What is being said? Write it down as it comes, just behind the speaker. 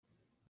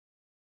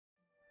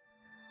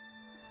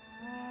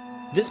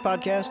This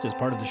podcast is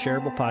part of the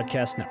Shareable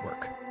Podcast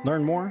Network.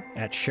 Learn more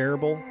at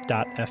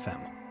shareable.fm.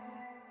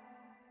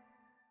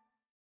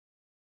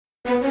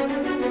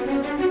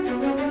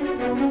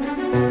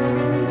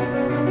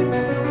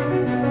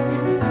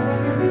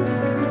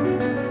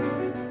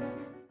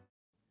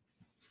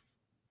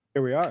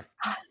 Here we are.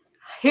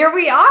 Here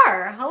we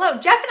are. Hello,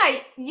 Jeff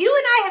and you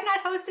and I have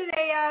not hosted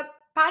a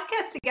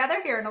podcast together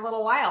here in a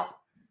little while.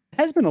 It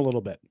has been a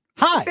little bit.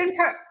 Hi. It's been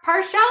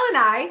Parshell and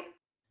I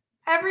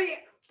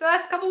the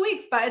last couple of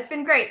weeks, but it's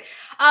been great.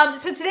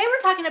 So today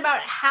we're talking about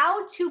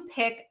how to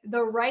pick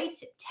the right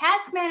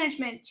task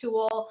management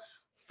tool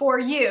for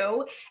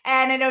you.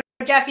 And I know,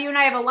 Jeff, you and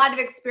I have a lot of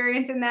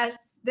experience in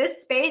this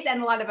space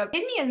and a lot of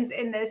opinions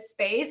in this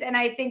space. And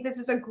I think this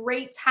is a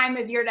great time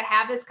of year to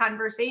have this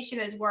conversation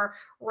as we're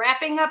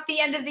wrapping up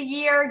the end of the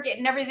year,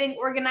 getting everything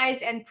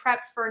organized and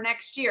prepped for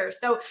next year.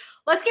 So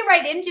let's get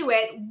right into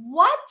it.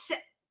 Let's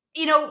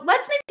maybe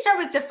start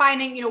with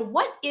defining,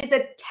 what is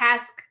a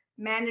task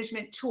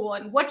management tool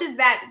and what does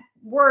that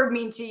word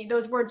mean to you,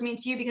 those words mean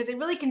to you? Because it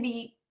really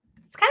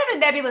it's kind of a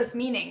nebulous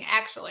meaning,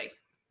 actually.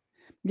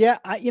 Yeah.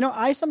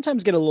 I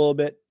sometimes get a little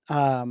bit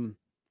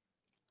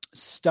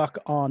stuck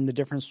on the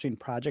difference between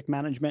project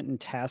management and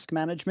task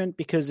management,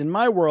 because in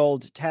my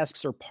world,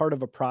 tasks are part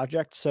of a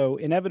project. So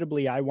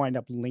inevitably I wind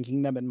up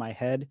linking them in my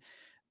head.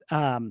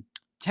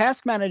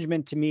 Task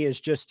management to me is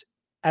just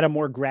at a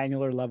more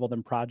granular level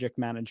than project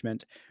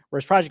management,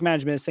 whereas project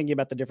management is thinking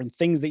about the different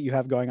things that you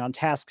have going on.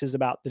 Tasks is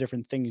about the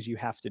different things you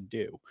have to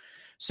do.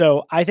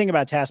 So I think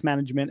about task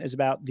management as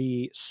about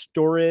the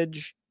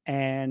storage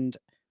and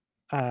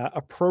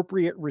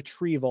appropriate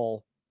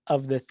retrieval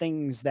of the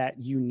things that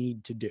you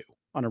need to do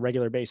on a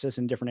regular basis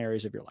in different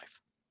areas of your life.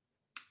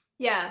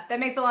 Yeah, that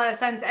makes a lot of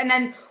sense. And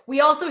then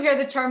we also hear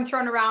the term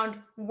thrown around,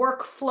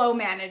 workflow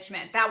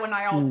management. That one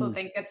I also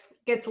think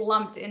gets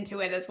lumped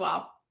into it as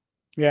well.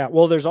 Yeah.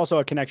 Well, there's also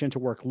a connection to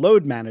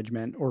workload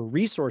management or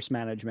resource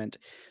management.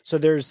 So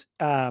there's,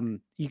 I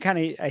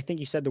think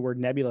you said the word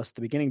nebulous at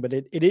the beginning, but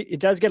it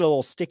does get a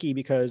little sticky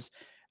because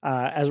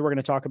as we're going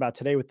to talk about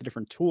today with the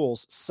different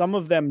tools, some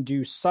of them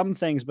do some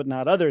things, but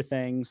not other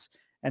things.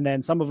 And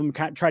then some of them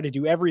try to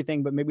do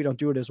everything, but maybe don't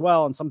do it as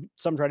well. And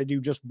some try to do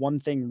just one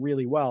thing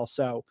really well.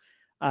 So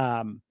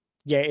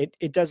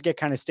it does get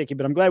kind of sticky,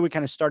 but I'm glad we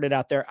kind of started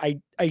out there.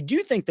 I do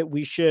think that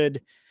we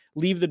should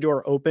leave the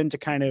door open to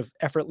kind of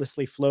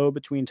effortlessly flow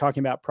between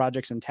talking about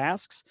projects and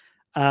tasks.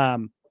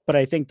 But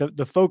I think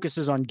the focus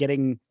is on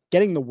getting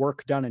the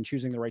work done and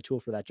choosing the right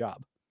tool for that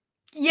job.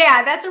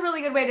 Yeah, that's a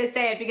really good way to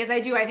say it, because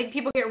I think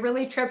people get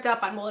really tripped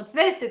up on, well, it's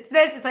this. It's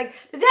like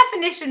the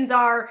definitions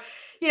are,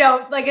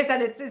 like I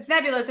said, it's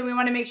nebulous, and we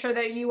want to make sure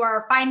that you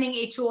are finding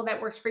a tool that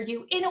works for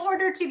you in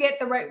order to get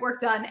the right work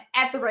done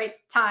at the right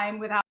time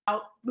without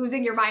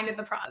losing your mind in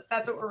the process.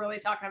 That's what we're really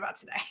talking about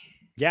today.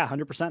 Yeah,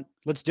 100%.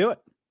 Let's do it.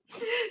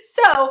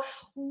 So,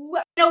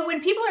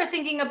 when people are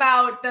thinking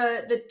about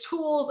the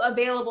tools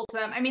available to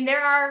them, I mean,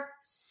 there are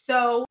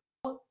so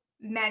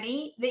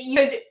many that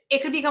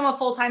it could become a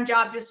full-time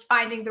job just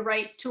finding the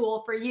right tool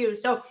for you.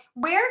 So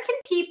where can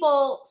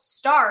people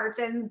start?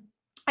 And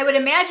I would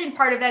imagine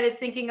part of that is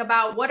thinking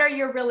about what are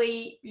your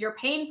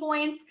pain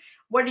points?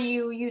 What are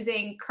you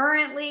using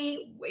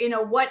currently?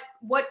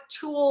 What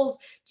tools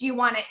do you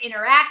want to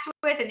interact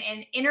with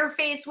and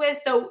interface with?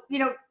 So,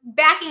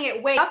 backing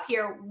it way up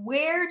here,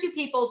 where do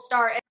people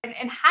start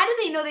and how do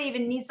they know they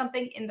even need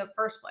something in the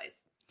first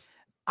place?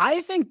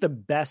 I think the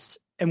best,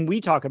 and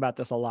we talk about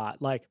this a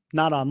lot, like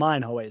not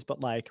online always,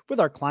 but like with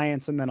our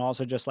clients. And then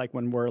also just like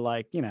when we're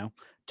like,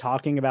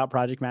 talking about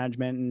project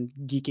management and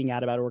geeking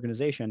out about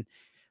organization.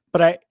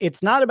 But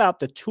it's not about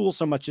the tool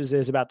so much as it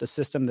is about the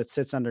system that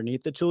sits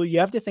underneath the tool. You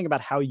have to think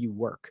about how you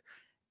work.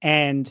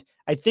 And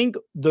I think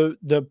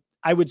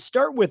I would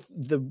start with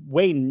the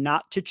way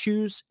not to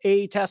choose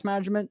a task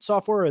management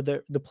software, or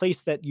the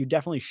place that you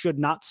definitely should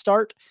not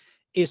start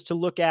is to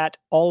look at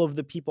all of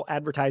the people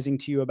advertising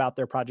to you about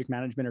their project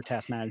management or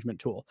task management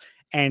tool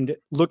and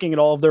looking at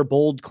all of their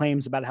bold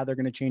claims about how they're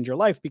going to change your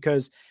life,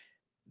 because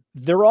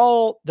they're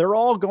all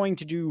going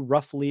to do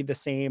roughly the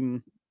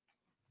same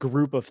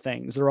group of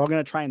things. They're all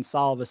going to try and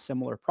solve a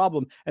similar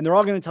problem, and they're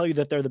all going to tell you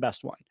that they're the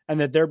best one and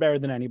that they're better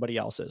than anybody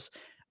else's.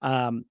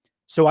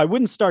 So I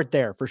wouldn't start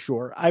there for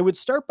sure. I would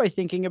start by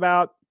thinking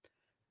about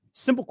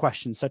simple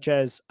questions such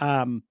as,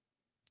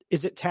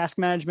 is it task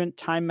management,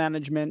 time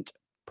management,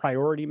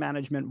 priority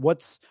management?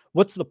 What's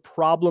the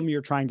problem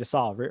you're trying to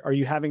solve? Are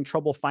you having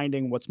trouble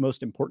finding what's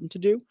most important to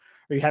do?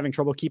 Are you having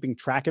trouble keeping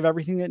track of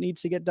everything that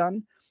needs to get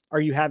done?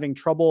 Are you having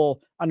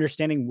trouble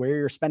understanding where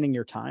you're spending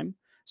your time?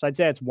 So I'd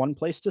say it's one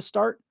place to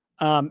start.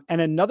 And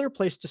another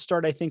place to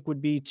start, I think,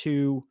 would be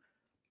to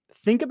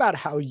think about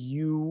how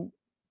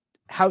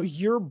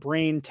your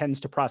brain tends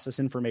to process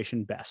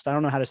information best. I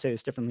don't know how to say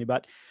this differently,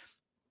 but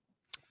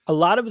a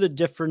lot of the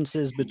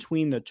differences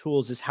between the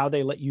tools is how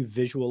they let you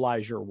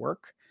visualize your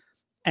work.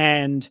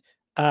 And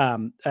a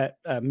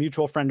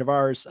mutual friend of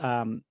ours,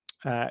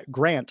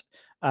 Grant,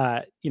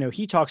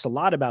 he talks a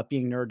lot about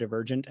being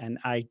neurodivergent, and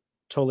I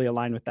totally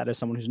align with that as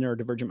someone who's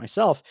neurodivergent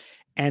myself.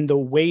 And the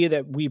way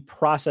that we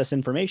process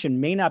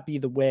information may not be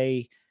the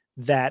way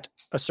that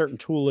a certain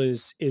tool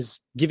is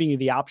giving you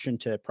the option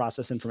to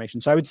process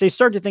information. So I would say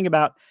start to think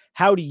about,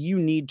 how do you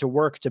need to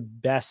work to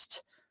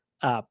best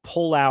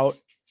pull out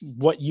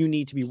what you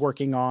need to be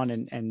working on,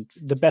 and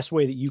the best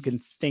way that you can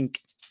think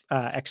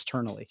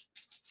externally.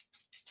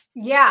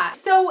 Yeah.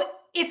 So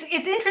it's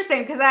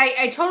interesting because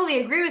I totally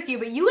agree with you,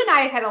 but you and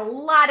I have had a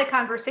lot of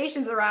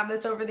conversations around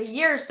this over the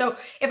years. So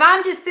if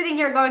I'm just sitting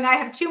here going, I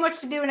have too much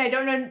to do and I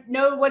don't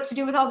know what to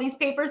do with all these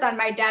papers on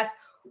my desk,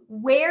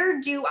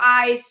 where do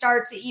I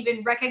start to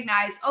even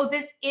recognize, oh,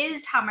 this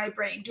is how my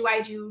brain, do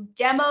I do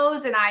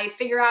demos and I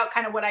figure out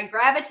kind of what I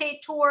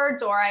gravitate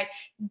towards, or I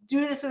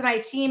do this with my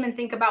team and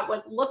think about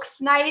what looks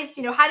nice?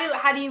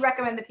 How do you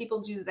recommend that people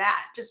do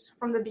that just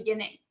from the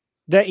beginning?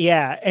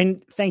 Yeah.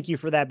 And thank you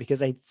for that,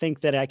 because I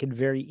think that I could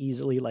very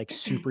easily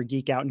super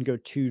geek out and go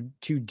too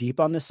deep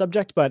on this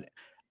subject. But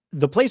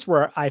the place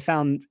where I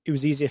found it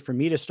was easiest for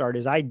me to start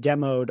is I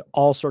demoed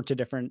all sorts of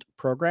different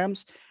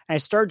programs. And I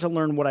started to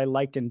learn what I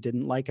liked and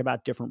didn't like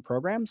about different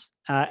programs,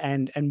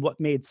 and what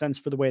made sense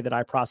for the way that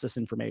I process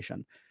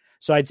information.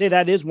 So I'd say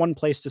that is one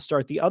place to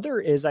start. The other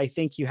is, I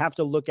think you have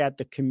to look at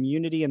the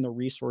community and the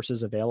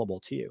resources available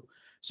to you.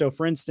 So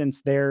for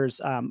instance, there's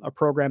a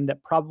program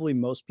that probably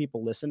most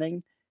people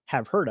listening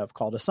have heard of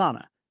called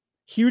Asana.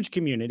 Huge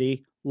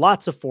community,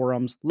 lots of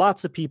forums,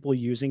 lots of people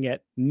using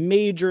it,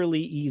 majorly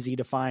easy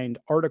to find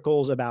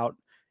articles about,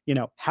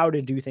 how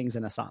to do things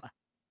in Asana.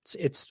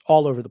 It's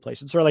all over the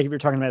place. It's sort of like if you're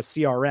talking about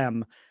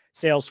CRM,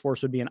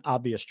 Salesforce would be an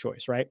obvious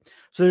choice, right?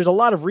 So there's a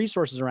lot of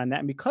resources around that.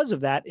 And because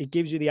of that, it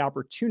gives you the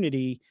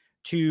opportunity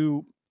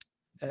to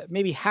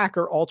maybe hack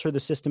or alter the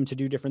system to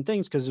do different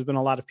things, because there's been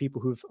a lot of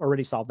people who've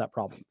already solved that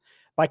problem.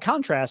 By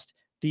contrast,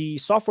 the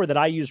software that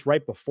I used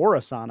right before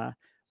Asana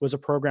was a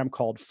program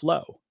called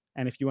Flow.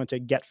 And if you went to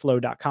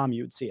getflow.com,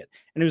 you would see it.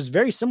 And it was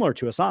very similar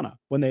to Asana.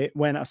 When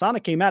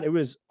Asana came out, it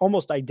was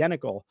almost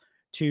identical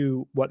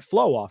to what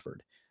Flow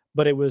offered,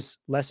 but it was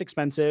less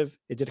expensive.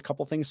 It did a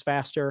couple things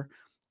faster.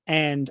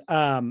 And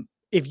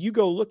if you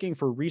go looking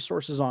for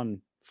resources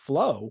on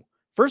Flow,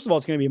 first of all,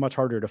 it's going to be much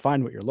harder to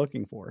find what you're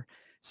looking for.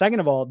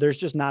 Second of all, there's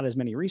just not as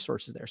many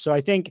resources there. So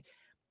I think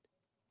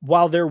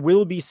while there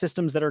will be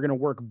systems that are going to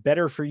work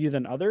better for you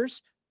than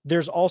others,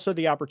 there's also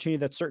the opportunity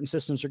that certain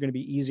systems are going to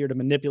be easier to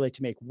manipulate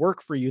to make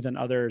work for you than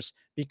others,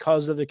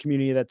 because of the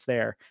community that's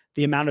there,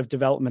 the amount of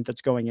development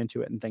that's going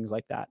into it, and things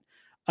like that.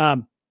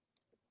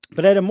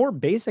 But at a more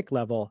basic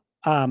level,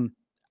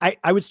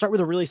 I would start with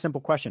a really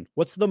simple question.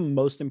 What's the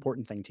most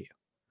important thing to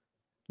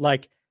you?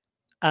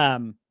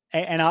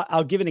 And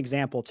I'll give an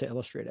example to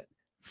illustrate it.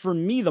 For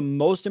me, the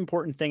most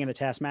important thing in a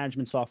task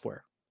management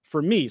software,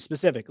 for me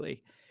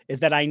specifically, is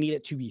that I need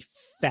it to be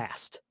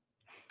fast.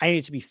 I need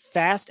it to be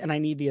fast, and I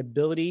need the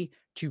ability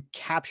to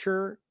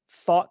capture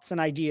thoughts and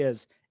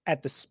ideas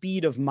at the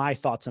speed of my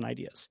thoughts and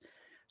ideas.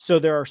 So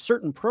there are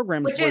certain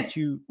programs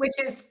which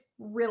is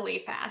really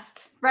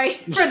fast, right?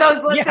 For those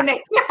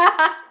listening.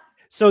 Yeah.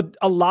 So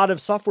a lot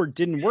of software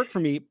didn't work for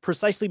me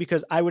precisely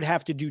because I would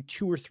have to do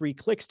 2 or 3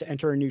 clicks to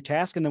enter a new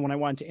task. And then when I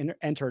wanted to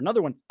enter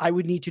another one, I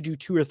would need to do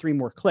 2 or 3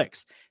 more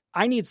clicks.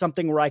 I need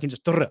something where I can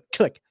just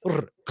click,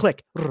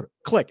 click,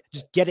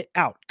 just get it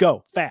out,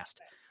 go fast.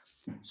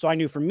 So I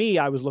knew for me,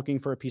 I was looking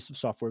for a piece of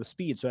software with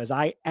speed. So as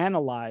I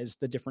analyzed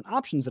the different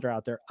options that are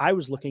out there, I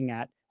was looking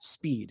at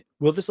speed.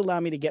 Will this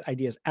allow me to get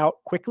ideas out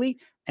quickly?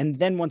 And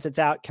then once it's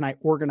out, can I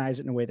organize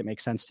it in a way that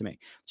makes sense to me?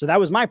 So that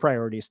was my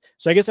priorities.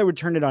 So I guess I would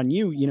turn it on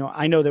you.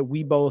 I know that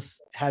we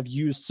both have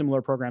used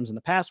similar programs in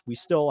the past. We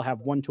still have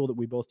one tool that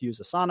we both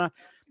use, Asana.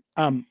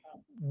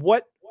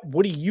 What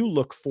do you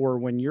look for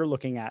when you're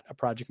looking at a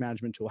project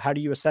management tool? How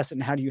do you assess it,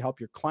 and how do you help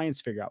your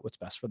clients figure out what's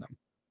best for them?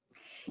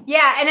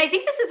 Yeah. And I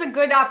think this is a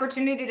good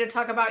opportunity to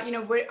talk about,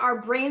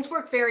 our brains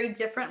work very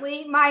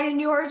differently. Mine and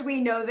yours, we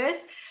know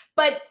this,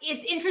 but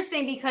it's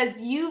interesting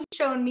because you've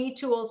shown me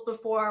tools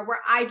before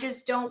where I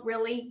just don't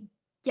really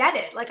get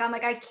it. I'm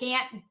like, I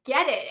can't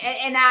get it.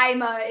 And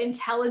I'm an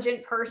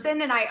intelligent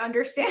person and I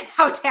understand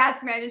how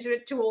task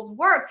management tools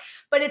work,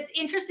 but it's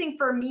interesting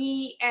for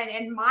me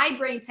and my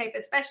brain type,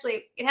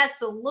 especially, it has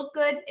to look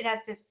good. It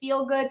has to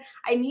feel good.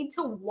 I need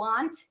to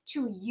want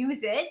to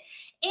use it,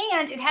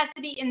 and it has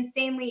to be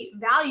insanely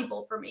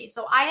valuable for me.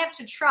 So I have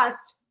to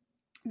trust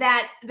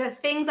that the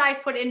things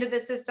I've put into the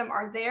system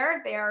are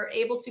there. They are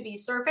able to be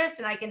surfaced,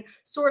 and I can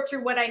sort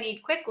through what I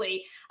need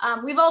quickly.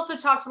 We've also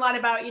talked a lot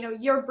about,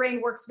 your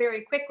brain works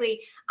very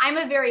quickly. I'm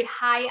a very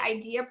high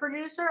idea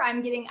producer.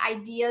 I'm getting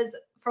ideas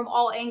from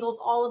all angles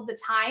all of the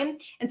time.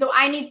 And so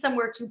I need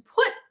somewhere to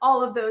put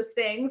all of those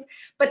things,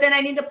 but then I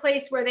need a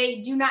place where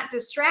they do not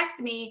distract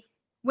me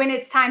when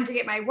it's time to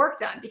get my work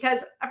done,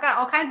 because I've got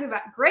all kinds of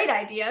great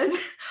ideas,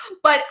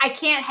 but I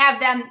can't have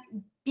them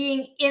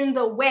being in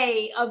the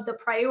way of the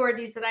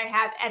priorities that I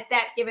have at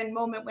that given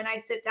moment when I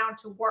sit down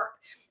to work.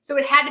 So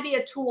it had to be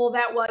a tool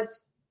that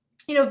was,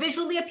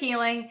 visually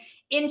appealing,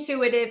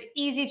 intuitive,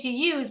 easy to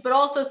use, but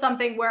also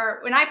something where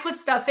when I put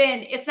stuff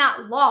in, it's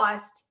not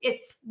lost,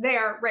 it's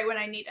there right when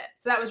I need it.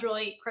 So that was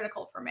really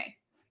critical for me.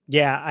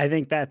 Yeah, I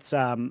think that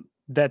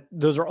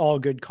those are all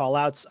good call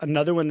outs.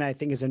 Another one that I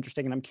think is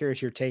interesting, and I'm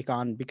curious your take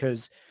on,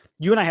 because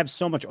you and I have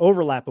so much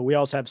overlap, but we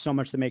also have so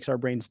much that makes our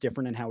brains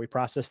different in how we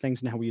process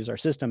things and how we use our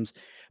systems.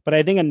 But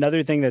I think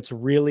another thing that's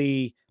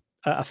really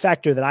a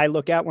factor that I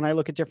look at when I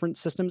look at different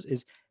systems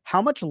is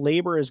how much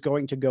labor is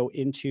going to go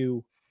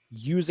into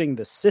using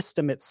the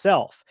system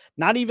itself,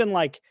 not even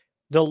like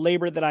the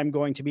labor that I'm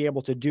going to be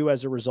able to do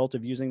as a result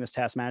of using this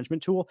task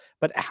management tool,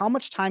 but how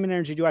much time and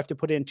energy do I have to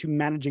put into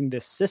managing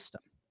this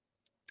system?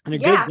 And a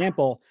good Yeah.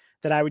 example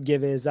that I would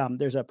give is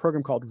there's a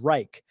program called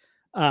Rike.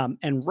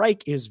 And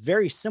Rike is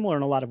very similar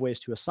in a lot of ways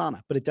to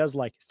Asana, but it does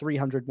like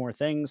 300 more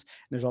things.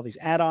 And there's all these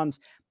add-ons.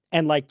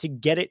 And like to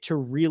get it to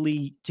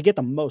really, to get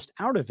the most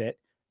out of it,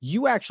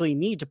 you actually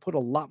need to put a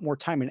lot more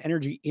time and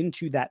energy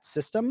into that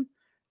system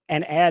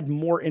and add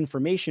more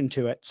information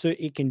to it so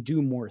it can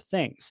do more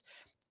things.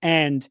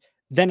 And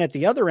then at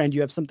the other end,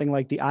 you have something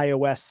like the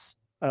iOS,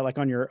 like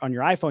on your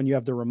iPhone, you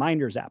have the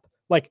reminders app,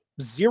 like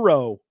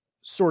zero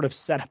sort of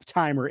setup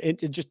time, or it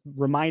just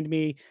remind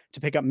me to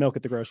pick up milk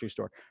at the grocery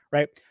store.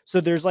 Right. So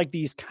there's like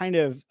these kind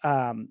of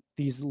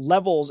these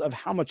levels of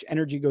how much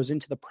energy goes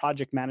into the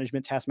project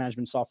management, task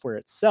management software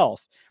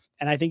itself.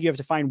 And I think you have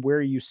to find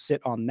where you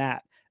sit on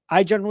that.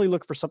 I generally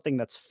look for something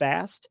that's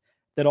fast,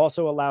 that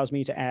also allows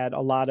me to add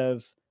a lot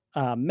of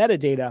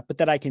metadata, but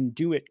that I can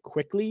do it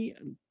quickly,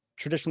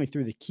 traditionally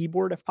through the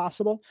keyboard if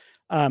possible.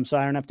 So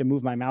I don't have to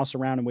move my mouse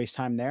around and waste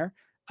time there.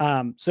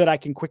 So that I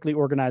can quickly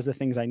organize the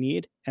things I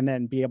need and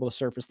then be able to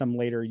surface them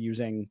later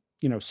using,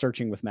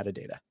 searching with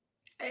metadata.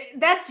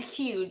 That's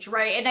huge,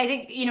 right? And I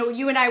think,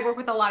 you and I work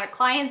with a lot of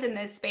clients in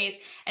this space,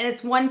 and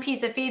it's one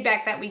piece of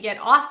feedback that we get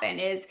often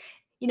is,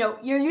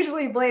 you're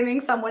usually blaming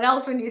someone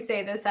else when you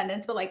say this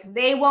sentence, but like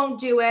they won't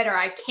do it, or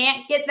I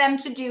can't get them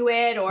to do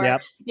it, or,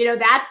 Yep.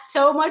 That's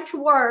so much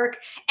work.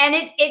 And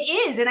it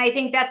is. And I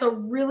think that's a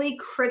really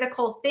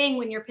critical thing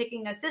when you're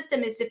picking a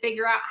system, is to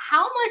figure out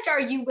how much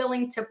are you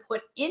willing to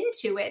put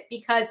into it,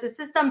 because the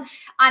system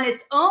on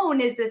its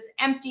own is this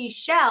empty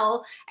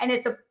shell, and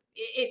it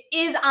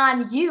is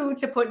on you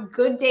to put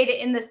good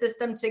data in the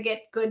system to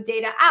get good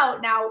data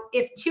out. Now,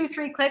 if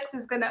 2-3 clicks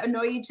is going to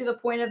annoy you to the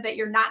point of that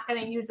you're not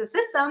going to use the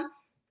system,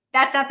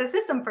 that's not the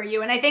system for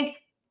you. And I think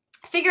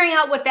figuring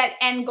out what that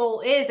end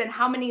goal is and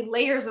how many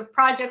layers of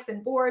projects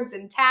and boards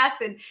and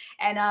tasks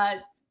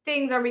and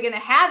things are we going to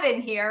have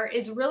in here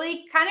is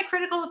really kind of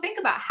critical to think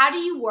about. How do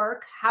you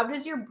work? How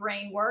does your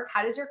brain work?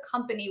 How does your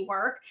company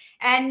work?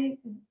 And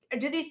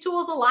do these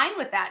tools align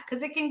with that?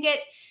 Because it can get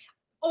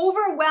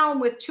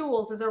overwhelmed with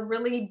tools is a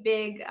really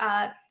big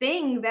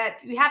thing that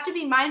you have to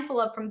be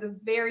mindful of from the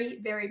very,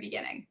 very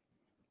beginning.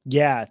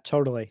 Yeah,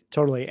 totally.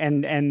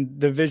 And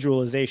the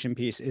visualization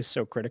piece is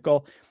so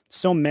critical.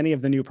 So many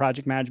of the new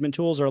project management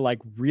tools are like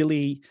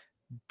really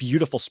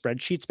beautiful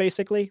spreadsheets,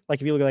 basically. Like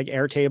if you look at like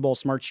Airtable,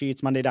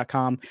 Smartsheets,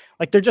 Monday.com,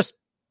 like they're just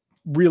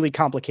really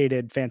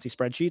complicated, fancy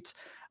spreadsheets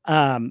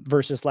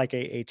versus like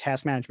a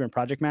task management,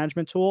 project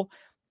management tool.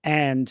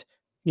 And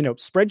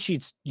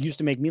spreadsheets used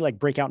to make me like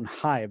break out in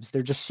hives.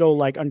 They're just so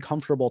like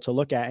uncomfortable to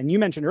look at. And you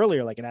mentioned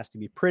earlier, like it has to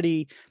be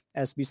pretty, it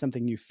has to be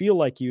something you feel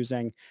like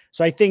using.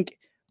 So I think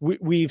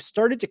we've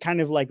started to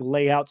kind of like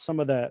lay out some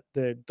of the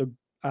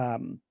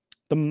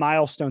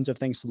milestones of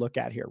things to look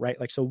at here, right?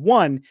 Like, so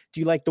 1, do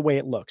you like the way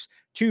it looks?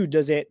 2,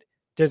 does it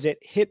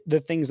hit the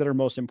things that are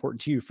most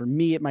important to you? For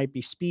me, it might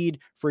be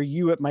speed. For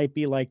you, it might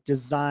be like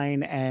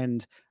design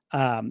and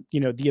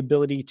the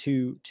ability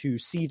to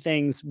see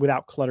things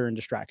without clutter and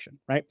distraction,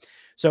 right?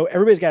 So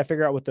everybody's got to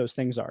figure out what those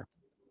things are.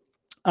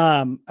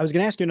 I was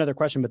going to ask you another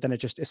question, but then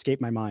it just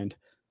escaped my mind.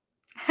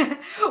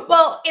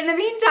 Well, in the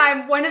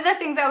meantime, one of the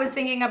things I was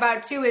thinking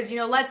about too is,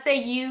 let's say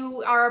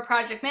you are a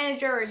project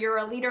manager or you're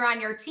a leader on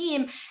your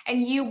team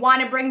and you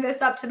want to bring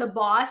this up to the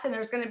boss, and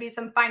there's going to be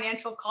some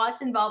financial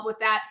costs involved with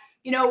that.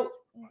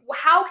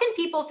 How can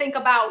people think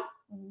about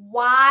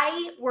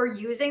why we're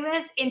using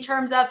this in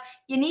terms of,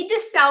 you need to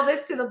sell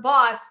this to the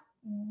boss?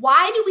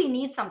 Why do we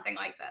need something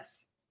like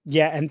this?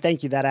 Yeah, and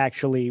thank you. That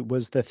actually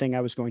was the thing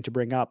I was going to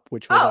bring up,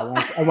 which was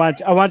I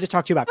wanted to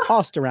talk to you about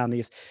cost around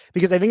these,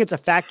 because I think it's a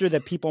factor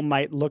that people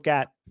might look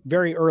at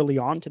very early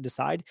on to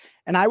decide.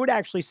 And I would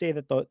actually say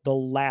that the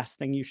last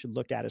thing you should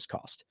look at is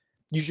cost.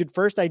 You should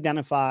first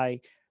identify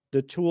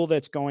the tool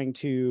that's going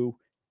to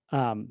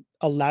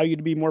allow you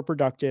to be more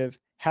productive,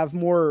 have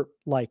more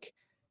like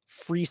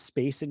free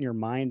space in your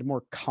mind,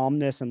 more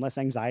calmness and less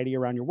anxiety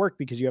around your work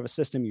because you have a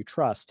system you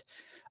trust.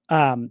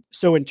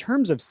 So in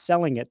terms of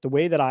selling it, the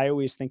way that I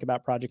always think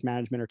about project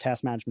management or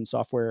task management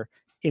software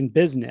in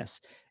business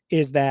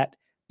is that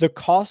the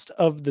cost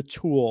of the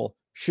tool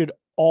should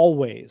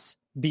always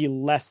be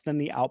less than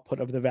the output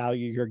of the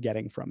value you're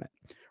getting from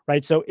it,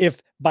 right? So if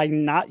by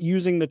not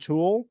using the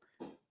tool,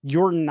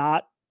 you're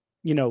not,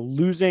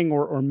 losing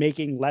or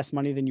making less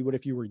money than you would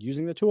if you were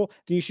using the tool,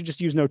 then you should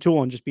just use no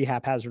tool and just be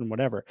haphazard and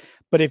whatever.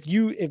 But if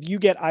you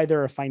get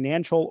either a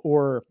financial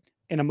or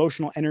an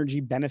emotional energy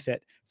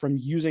benefit from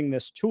using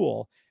this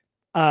tool,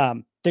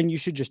 then you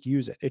should just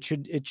use it.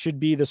 It should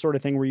be the sort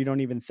of thing where you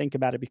don't even think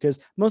about it, because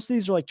most of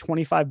these are like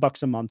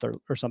 $25 a month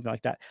or something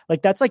like that.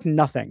 Like that's like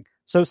nothing.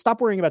 So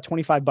stop worrying about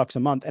 $25 a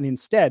month and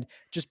instead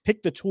just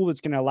pick the tool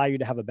that's going to allow you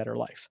to have a better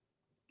life.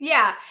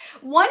 Yeah.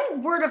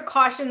 One word of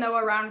caution, though,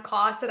 around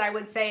cost that I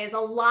would say is a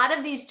lot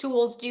of these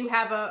tools do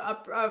have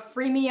a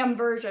freemium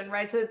version,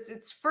 right? So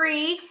it's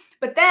free,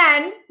 but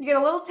then you get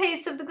a little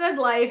taste of the good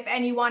life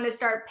and you want to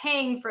start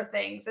paying for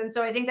things. And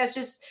so I think that's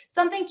just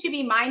something to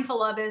be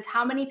mindful of, is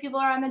how many people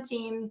are on the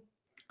team.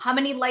 How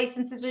many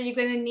licenses are you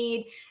going to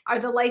need? Are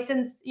the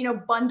license,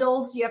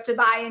 bundled? You have to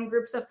buy in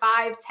groups of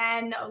 5,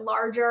 10,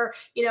 larger,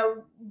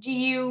 do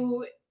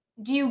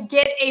you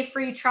get a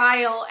free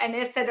trial and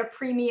it's at a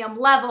premium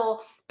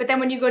level, but then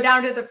when you go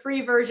down to the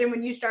free version,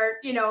 when you start,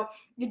 you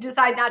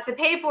decide not to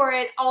pay for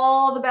it,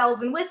 all the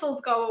bells and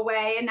whistles go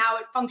away and now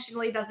it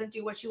functionally doesn't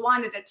do what you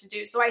wanted it to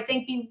do. So I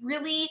think be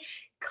really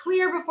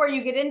clear before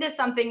you get into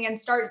something and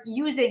start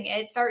using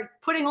it. Start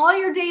putting all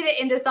your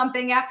data into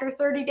something. After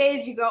 30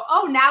 days, you go,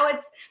 oh, now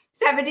it's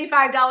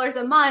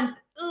 $75 a month.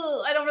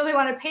 Ugh, I don't really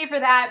want to pay for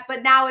that.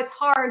 But now it's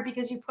hard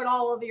because you put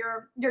all of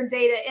your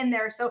data in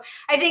there. So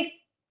I think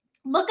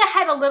look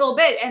ahead a little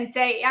bit and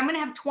say, I'm going to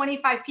have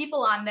 25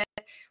 people on this.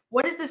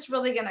 What is this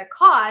really going to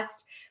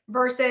cost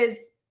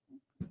versus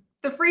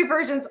the free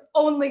version's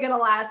only going to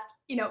last,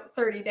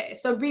 30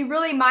 days. So be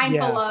really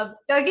mindful of,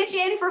 they'll get you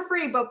in for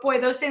free, but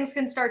boy, those things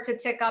can start to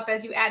tick up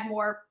as you add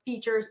more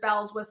features,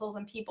 bells, whistles,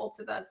 and people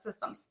to the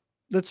systems.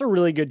 That's a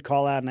really good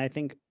call out. And I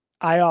think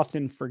I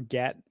often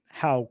forget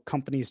how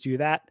companies do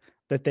that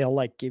they'll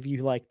like give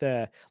you like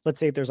let's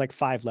say there's like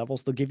 5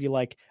 levels, they'll give you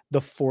like the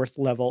 4th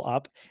level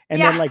up. And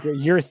then like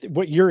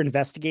what you're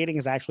investigating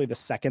is actually the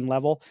 2nd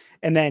level.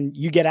 And then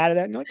you get out of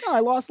that and you're like, oh, I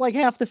lost like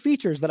half the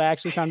features that I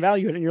actually found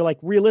value in. And you're like,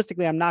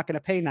 realistically, I'm not going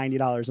to pay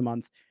 $90 a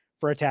month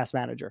for a task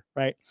manager.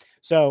 Right.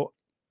 So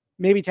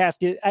maybe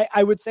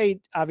I would say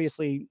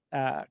obviously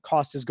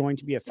cost is going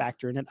to be a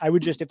factor in it. I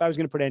would just, if I was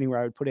going to put it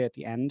anywhere, I would put it at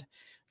the end.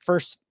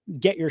 First,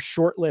 get your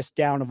short list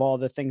down of all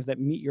the things that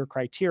meet your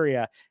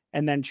criteria,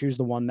 and then choose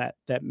the one that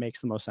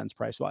makes the most sense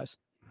price-wise.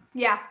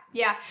 Yeah.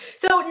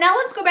 So now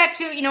let's go back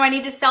to, I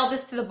need to sell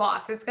this to the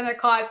boss. It's going to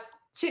cost,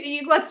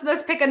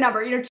 let's pick a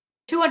number,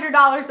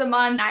 $200 a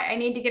month. I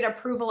need to get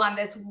approval on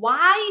this.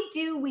 Why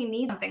do we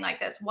need something like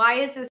this? Why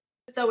is this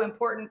so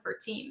important for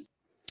teams?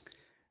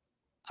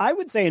 I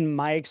would say in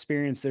my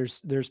experience,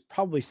 there's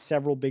probably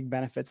several big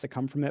benefits that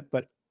come from it,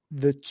 but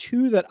the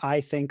two that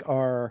I think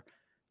are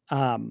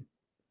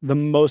the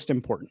most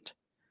important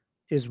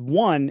is,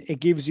 one, it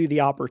gives you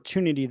the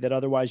opportunity that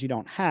otherwise you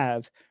don't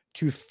have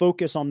to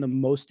focus on the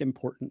most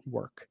important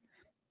work.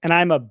 And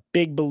I'm a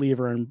big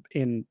believer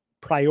in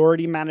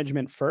priority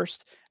management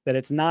first, that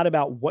it's not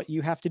about what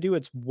you have to do.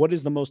 It's what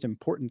is the most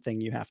important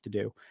thing you have to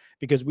do,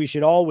 because we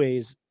should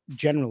always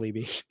generally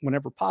be,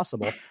 whenever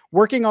possible,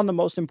 working on the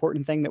most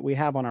important thing that we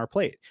have on our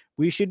plate.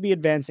 We should be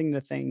advancing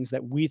the things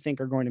that we think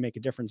are going to make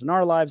a difference in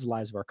our lives, the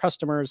lives of our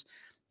customers,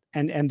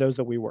 and those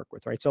that we work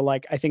with, right? So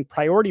like, I think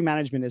priority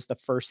management is the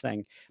first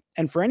thing.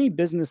 And for any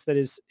business that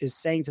is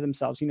saying to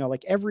themselves,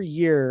 like every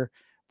year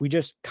we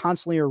just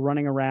constantly are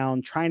running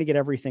around trying to get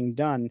everything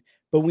done,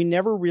 but we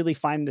never really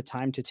find the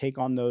time to take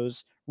on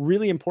those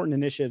really important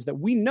initiatives that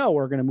we know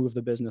are going to move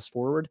the business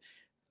forward.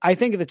 I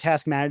think of the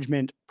task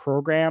management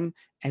program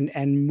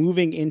and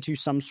moving into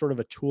some sort of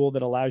a tool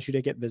that allows you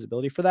to get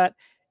visibility for that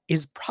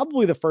is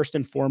probably the first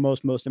and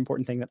foremost most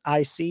important thing that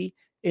I see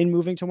in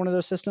moving to one of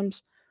those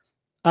systems.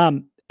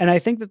 And I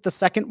think that the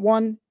second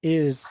one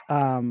is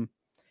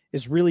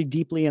really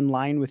deeply in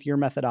line with your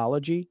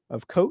methodology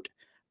of COAT,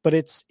 but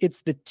it's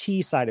the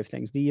T side of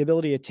things, the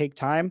ability to take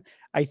time.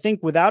 I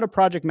think without a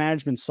project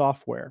management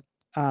software,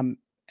 and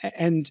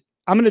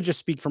I'm going to just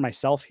speak for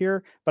myself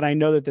here, but I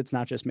know that that's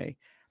not just me.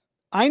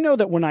 I know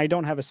that when I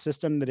don't have a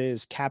system that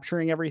is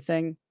capturing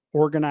everything,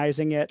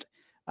 organizing it,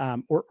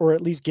 or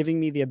at least giving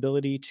me the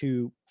ability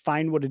to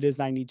find what it is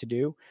that I need to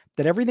do,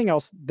 that everything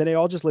else, that it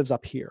all just lives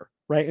up here,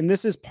 right? And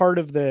this is part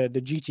of the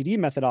GTD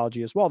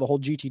methodology as well. The whole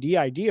GTD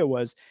idea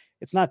was,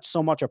 it's not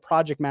so much a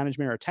project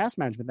management or a task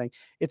management thing.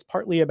 It's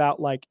partly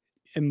about like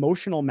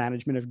emotional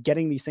management of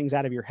getting these things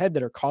out of your head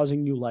that are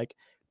causing you like,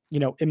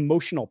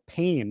 emotional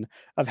pain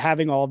of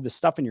having all of this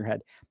stuff in your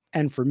head.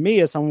 And for me,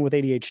 as someone with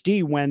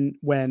ADHD,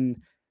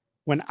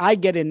 when I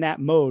get in that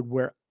mode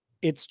where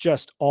it's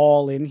just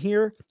all in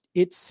here,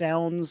 it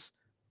sounds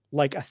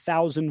like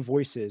 1,000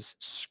 voices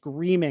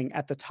screaming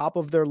at the top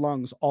of their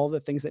lungs all the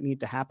things that need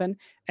to happen.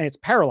 And it's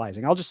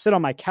paralyzing. I'll just sit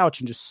on my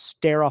couch and just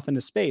stare off into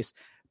space.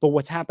 But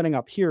what's happening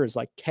up here is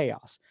like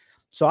chaos.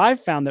 So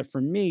I've found that for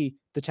me,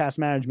 the task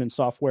management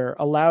software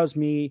allows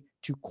me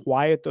to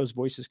quiet those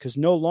voices, because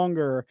no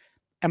longer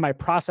am I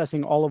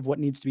processing all of what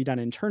needs to be done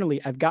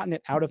internally. I've gotten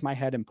it out of my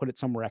head and put it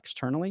somewhere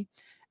externally.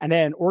 And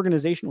at an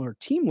organizational or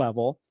team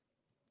level,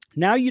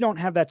 now you don't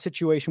have that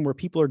situation where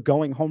people are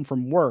going home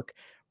from work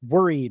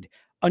worried,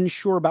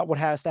 unsure about what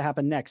has to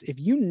happen next. If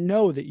you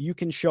know that you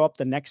can show up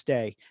the next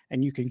day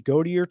and you can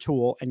go to your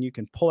tool and you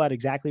can pull out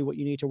exactly what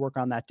you need to work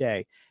on that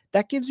day,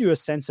 that gives you a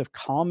sense of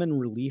calm and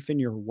relief in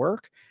your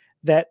work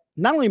that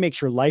not only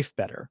makes your life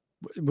better,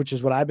 which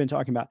is what I've been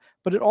talking about,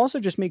 but it also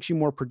just makes you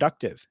more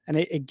productive. And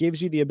it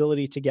gives you the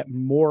ability to get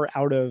more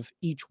out of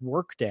each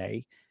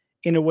workday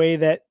in a way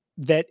that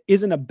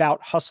isn't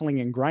about hustling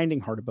and grinding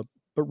harder, but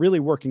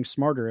really working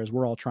smarter, as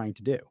we're all trying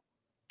to do.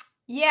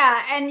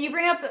 Yeah, and you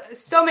bring up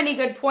so many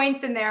good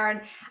points in there.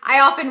 And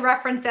I often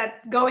reference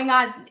that going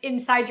on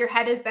inside your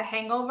head is the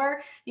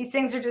hangover. These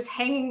things are just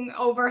hanging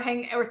over,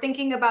 or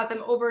thinking about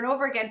them over and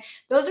over again.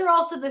 Those are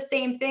also the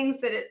same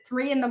things that at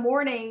 3 a.m.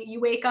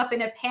 you wake up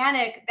in a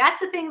panic. That's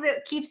the thing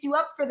that keeps you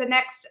up for the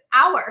next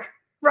hour,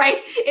 right?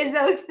 Is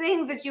those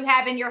things that you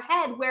have in your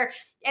head where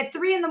at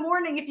 3 a.m,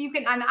 if you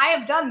can, and I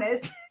have done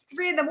this,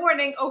 3 a.m,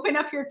 open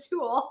up your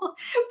tool,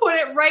 put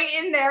it right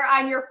in there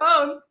on your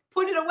phone,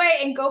 put it away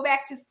and go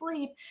back to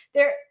sleep.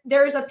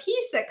 There's a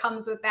peace that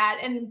comes with that.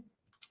 And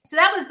so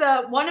that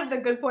was one of the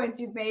good points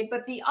you've made.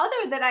 But the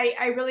other that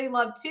I really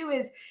love too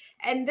is,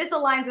 and this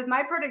aligns with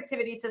my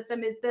productivity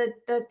system, is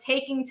the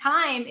taking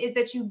time, is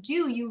that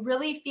you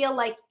really feel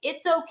like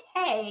it's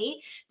okay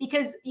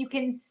because you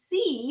can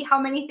see how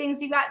many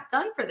things you got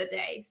done for the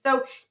day.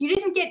 So you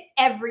didn't get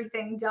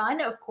everything done.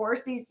 Of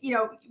course, these,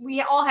 we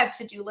all have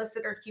to-do lists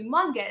that are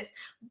humongous,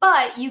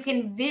 but you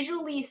can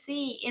visually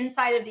see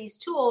inside of these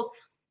tools,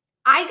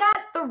 I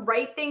got the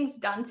right things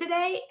done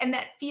today, and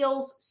that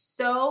feels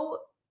so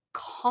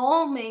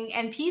calming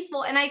and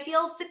peaceful, and I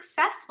feel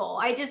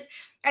successful.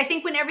 I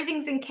think when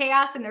everything's in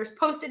chaos and there's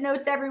Post-it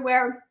notes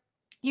everywhere,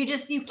 you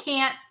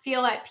can't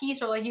feel at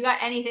peace or like you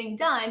got anything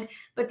done.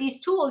 But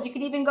these tools, you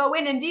can even go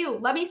in and view,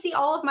 let me see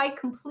all of my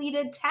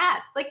completed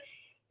tasks. Like,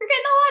 you're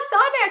getting a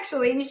lot done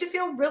actually, and you should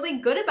feel really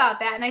good about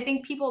that. And I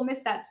think people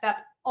miss that step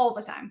all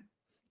the time.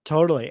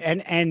 Totally.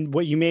 And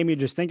what you made me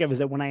just think of is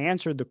that when I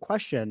answered the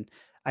question,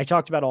 I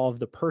talked about all of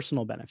the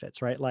personal benefits,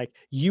 right? Like,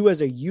 you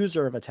as a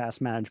user of a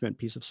task management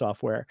piece of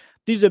software,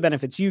 these are the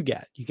benefits you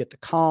get. You get the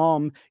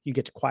calm, you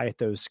get to quiet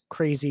those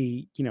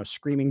crazy,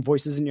 screaming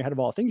voices in your head of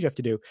all the things you have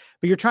to do,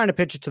 but you're trying to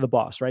pitch it to the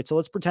boss, right? So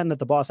let's pretend that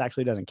the boss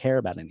actually doesn't care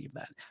about any of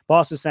that.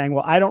 Boss is saying,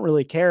 well, I don't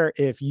really care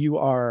if you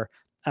are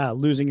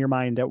losing your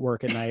mind at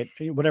work at night,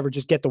 whatever,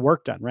 just get the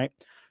work done, right?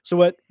 So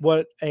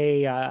what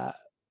a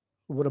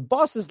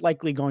boss is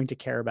likely going to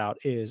care about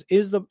is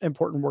the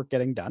important work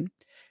getting done?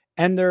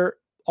 And they're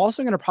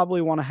also going to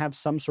probably want to have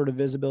some sort of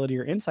visibility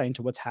or insight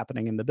into what's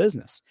happening in the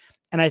business.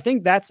 And I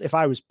think that's, if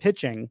I was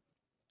pitching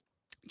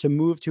to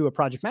move to a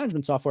project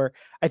management software,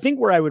 I think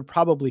where I would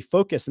probably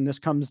focus, and this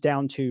comes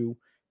down to,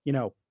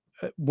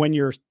 when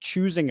you're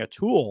choosing a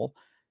tool,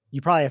 you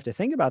probably have to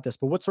think about this,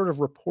 but what sort of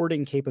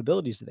reporting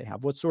capabilities do they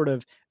have? What sort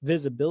of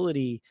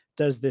visibility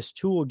does this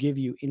tool give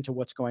you into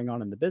what's going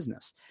on in the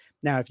business?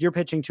 Now, if you're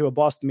pitching to a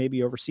boss that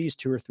maybe oversees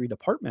 2 or 3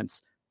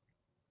 departments,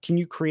 can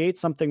you create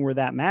something where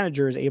that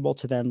manager is able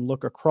to then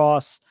look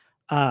across,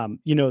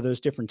 those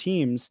different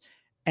teams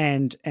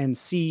and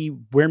see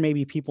where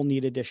maybe people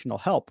need additional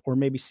help, or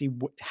maybe see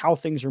how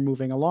things are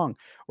moving along,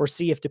 or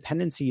see if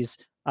dependencies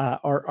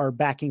are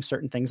backing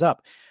certain things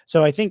up.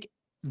 So I think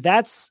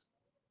that's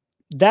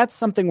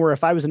something where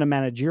if I was in a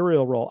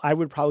managerial role, I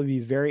would probably be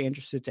very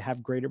interested to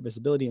have greater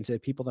visibility into the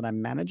people that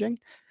I'm managing.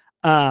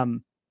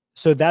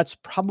 So that's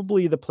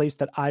probably the place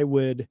that I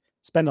would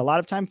spend a lot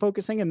of time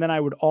focusing. And then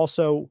I would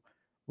also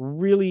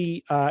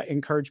really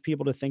encourage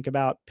people to think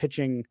about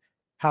pitching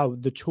how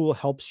the tool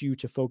helps you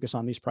to focus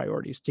on these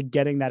priorities, to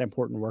getting that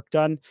important work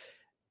done.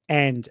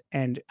 And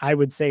I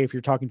would say, if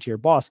you're talking to your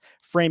boss,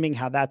 framing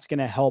how that's going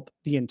to help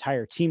the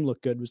entire team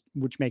look good,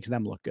 which makes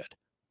them look good.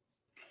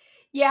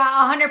 Yeah,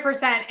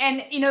 100%.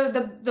 And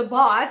the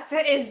boss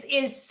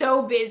is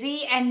so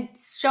busy, and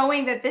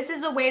showing that this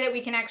is a way that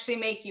we can actually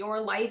make your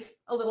life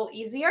a little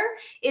easier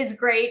is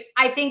great.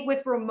 I think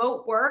with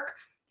remote work,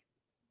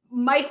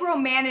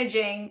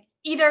 micromanaging,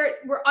 either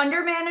we're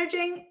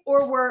undermanaging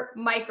or we're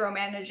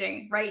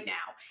micromanaging right now.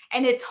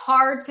 And it's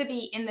hard to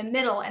be in the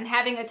middle, and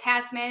having a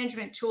task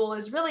management tool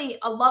is really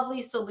a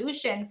lovely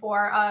solution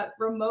for a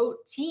remote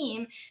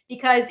team,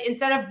 because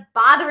instead of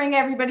bothering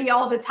everybody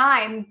all the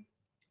time,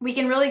 we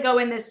can really go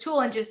in this tool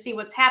and just see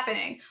what's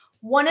happening.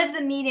 One of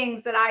the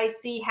meetings that I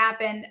see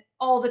happen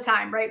all the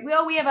time, right?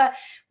 We have a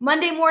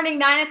Monday morning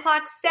 9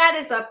 o'clock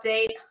status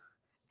update.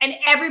 And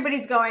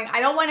everybody's going, I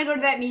don't want to go to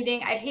that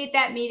meeting. I hate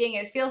that meeting.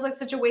 It feels like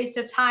such a waste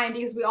of time,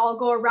 because we all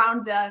go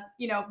around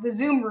the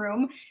Zoom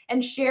room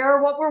and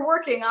share what we're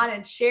working on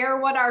and share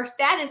what our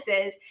status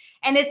is.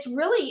 And it's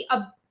really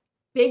a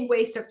big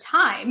waste of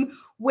time,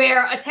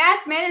 where a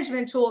task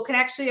management tool can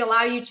actually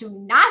allow you to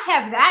not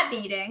have that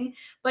meeting,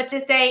 but to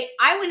say,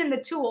 I went in the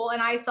tool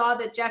and I saw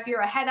that, Jeff, you're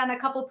ahead on a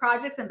couple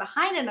projects and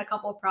behind in a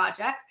couple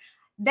projects.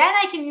 Then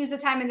I can use the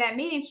time in that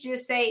meeting to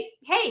just say,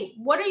 hey,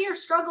 what are your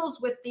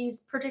struggles with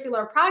these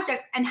particular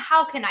projects, and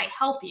how can I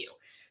help you?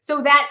 So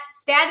that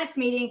status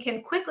meeting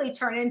can quickly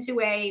turn into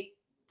a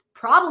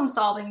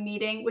problem-solving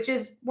meeting, which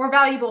is more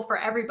valuable for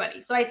everybody.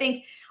 So I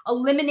think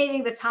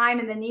eliminating the time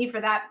and the need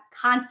for that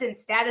constant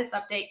status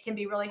update can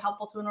be really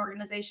helpful to an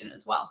organization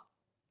as well.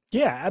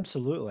 Yeah,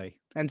 absolutely.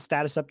 And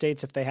status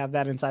updates, if they have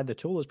that inside the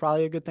tool, is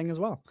probably a good thing as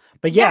well.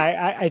 But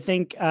yeah. I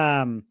think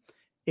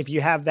if you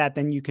have that,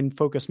 then you can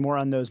focus more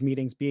on those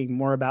meetings being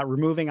more about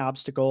removing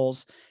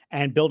obstacles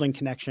and building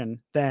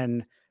connection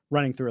than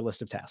running through a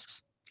list of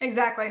tasks.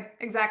 Exactly.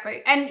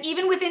 And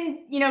even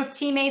within,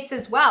 teammates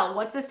as well.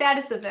 What's the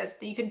status of this?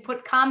 You can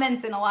put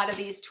comments in a lot of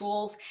these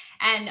tools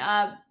and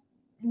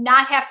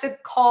not have to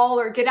call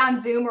or get on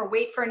Zoom or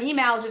wait for an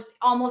email, just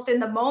almost in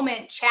the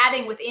moment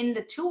chatting within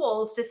the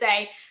tools to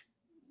say,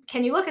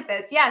 can you look at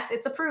this? Yes,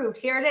 it's approved.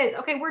 Here it is.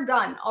 Okay, we're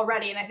done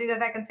already. And I think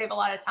that can save a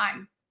lot of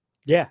time.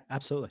 Yeah,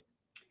 absolutely.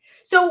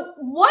 So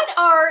what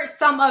are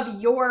some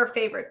of your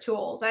favorite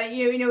tools?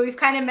 We've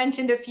kind of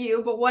mentioned a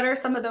few, but what are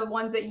some of the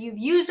ones that you've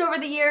used over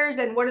the years?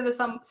 And what are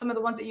some of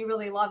the ones that you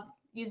really love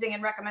using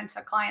and recommend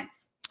to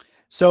clients?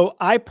 So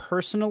I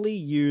personally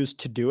use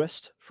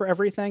Todoist for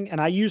everything. And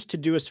I use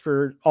Todoist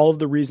for all of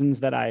the reasons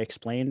that I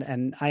explained.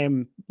 And I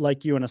am,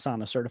 like you, an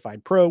Asana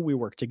certified pro. We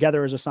work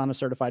together as Asana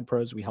certified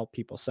pros. We help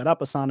people set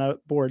up Asana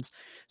boards.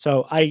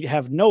 So I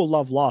have no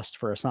love lost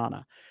for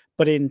Asana.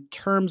 But in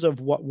terms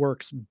of what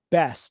works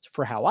best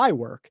for how I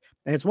work,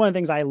 and it's one of the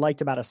things I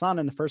liked about Asana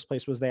in the first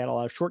place was they had a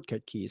lot of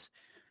shortcut keys.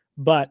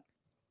 But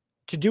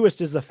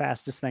Todoist is the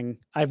fastest thing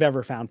I've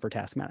ever found for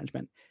task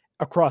management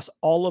across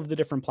all of the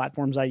different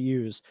platforms I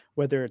use,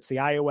 whether it's the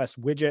iOS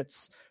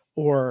widgets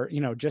or,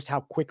 just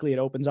how quickly it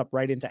opens up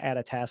right into add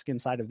a task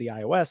inside of the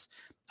iOS.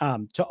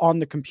 To on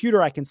the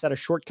computer, I can set a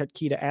shortcut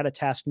key to add a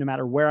task no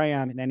matter where I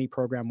am in any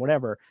program,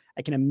 whatever.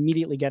 I can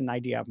immediately get an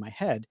idea out of my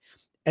head.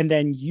 And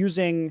then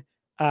using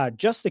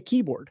just the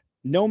keyboard,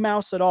 no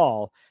mouse at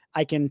all,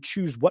 I can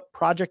choose what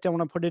project I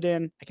want to put it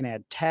in. I can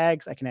add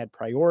tags. I can add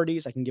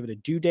priorities. I can give it a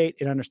due date.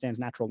 It understands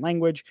natural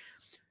language.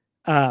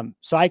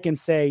 So I can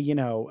say,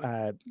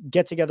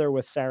 get together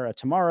with Sarah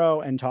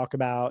tomorrow and talk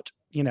about,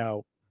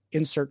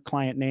 insert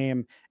client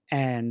name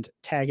and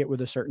tag it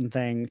with a certain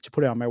thing to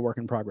put it on my work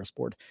in progress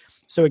board.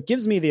 So it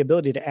gives me the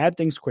ability to add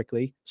things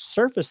quickly,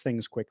 surface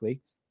things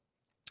quickly.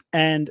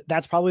 And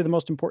that's probably the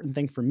most important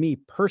thing for me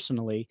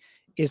personally,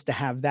 is to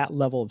have that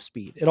level of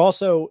speed. It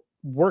also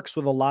works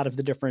with a lot of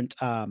the different,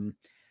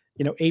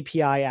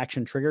 API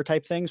action trigger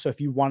type things. So if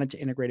you wanted to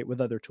integrate it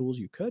with other tools,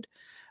 you could.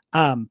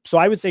 So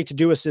I would say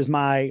Todoist is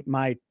my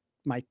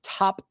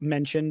top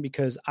mention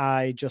because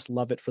I just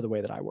love it for the way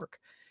that I work.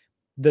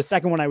 The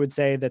second one I would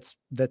say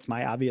that's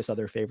my obvious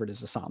other favorite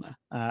is Asana.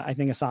 I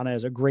think Asana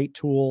is a great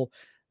tool.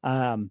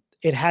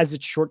 It has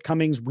its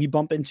shortcomings. We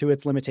bump into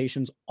its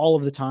limitations all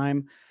of the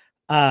time.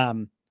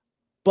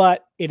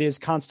 But it is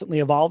constantly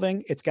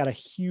evolving. It's got a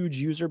huge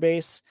user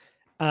base.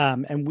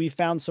 And we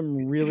found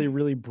some really,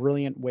 really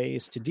brilliant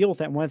ways to deal with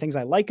it. And one of the things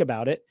I like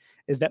about it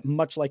is that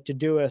much like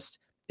Todoist,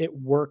 it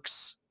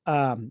works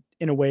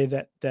in a way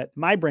that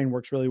my brain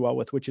works really well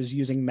with, which is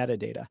using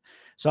metadata.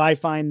 So I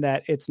find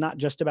that it's not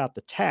just about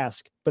the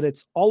task, but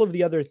it's all of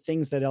the other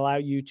things that allow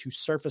you to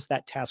surface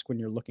that task when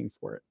you're looking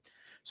for it.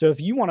 So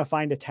if you want to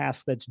find a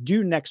task that's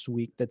due next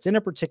week, that's in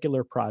a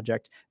particular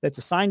project, that's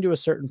assigned to a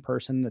certain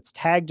person, that's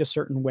tagged a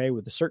certain way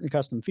with a certain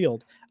custom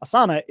field,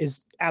 Asana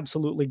is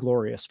absolutely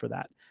glorious for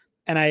that.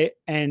 And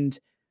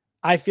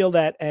I feel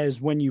that as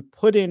when you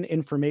put in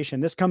information,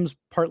 this comes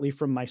partly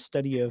from my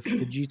study of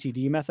the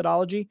GTD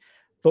methodology,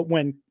 but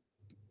when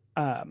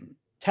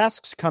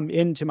tasks come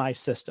into my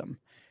system,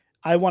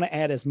 I want to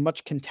add as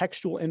much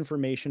contextual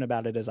information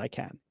about it as I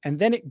can. And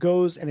then it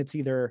goes and it's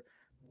either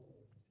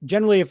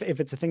generally, if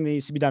it's a thing that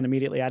needs to be done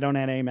immediately, I don't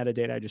add any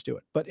metadata, I just do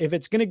it. But if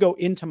it's going to go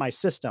into my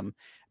system,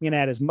 I'm going to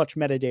add as much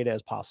metadata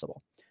as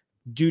possible.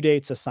 Due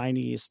dates,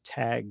 assignees,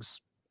 tags,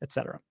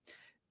 etc.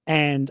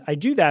 And I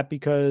do that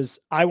because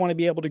I want to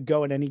be able to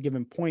go at any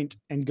given point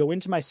and go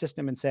into my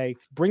system and say,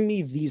 bring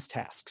me these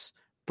tasks.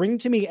 Bring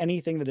to me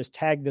anything that is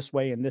tagged this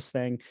way in this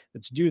thing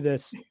that's due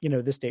this,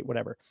 this date,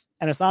 whatever.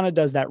 And Asana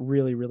does that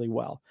really, really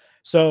well.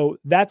 So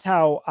that's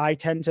how I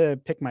tend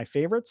to pick my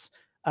favorites.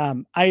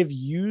 I've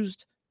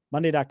used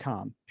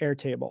Monday.com,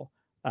 Airtable,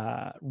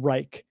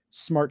 Wrike,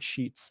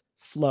 Smartsheets,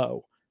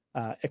 Flow,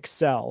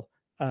 Excel,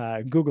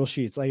 Google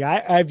Sheets. Like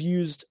I've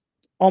used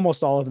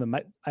almost all of them.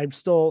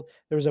 There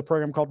was a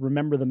program called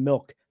Remember the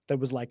Milk that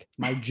was like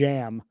my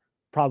jam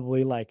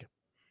probably like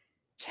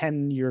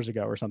 10 years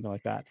ago or something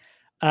like that.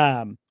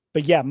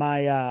 But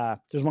yeah,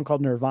 there's one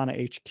called Nirvana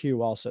HQ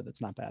also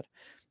that's not bad.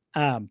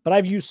 But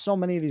I've used so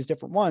many of these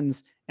different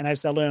ones and I've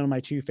settled in on my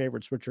two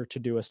favorites, which are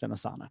Todoist and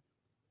Asana.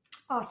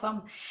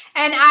 Awesome.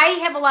 And I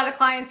have a lot of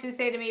clients who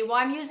say to me, well,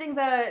 I'm using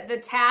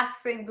the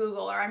tasks in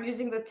Google, or I'm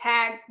using the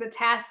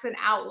tasks in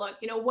Outlook.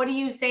 What do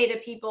you say to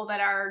people that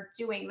are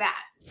doing that?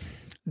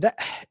 That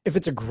if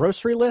it's a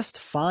grocery list,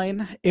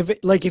 fine.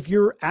 If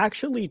you're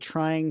actually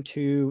trying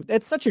to,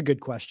 that's such a good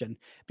question,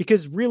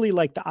 because really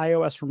like the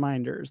iOS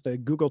reminders, the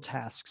Google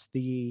tasks,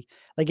 if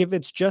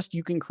it's just,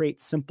 you can create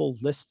simple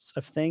lists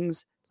of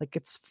things, like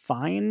it's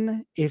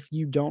fine if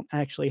you don't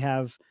actually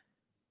have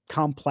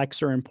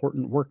complex or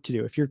important work to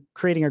do. If you're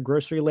creating a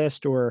grocery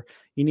list or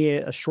you need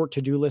a short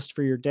to-do list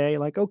for your day,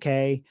 like,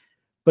 okay,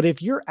 But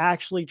if you're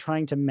actually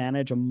trying to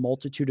manage a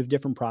multitude of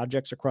different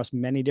projects across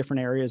many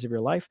different areas of your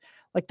life,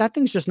 like that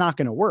thing's just not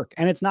going to work.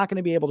 And it's not going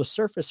to be able to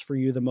surface for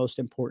you the most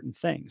important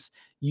things.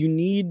 You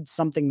need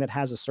something that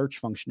has a search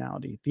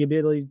functionality, the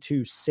ability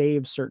to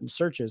save certain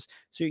searches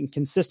so you can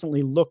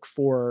consistently look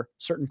for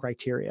certain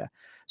criteria.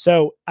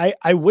 So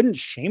I wouldn't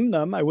shame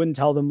them. I wouldn't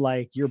tell them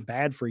like you're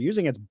bad for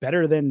using it. It's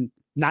better than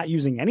not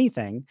using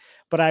anything.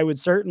 But I would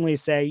certainly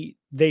say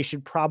they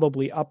should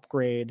probably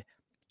upgrade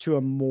to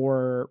a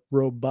more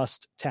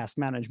robust task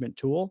management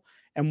tool,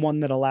 and one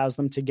that allows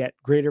them to get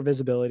greater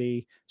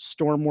visibility,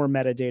 store more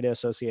metadata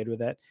associated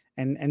with it,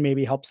 and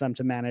maybe helps them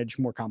to manage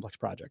more complex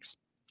projects.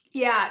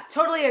 Yeah,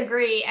 totally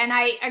agree. And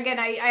I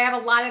have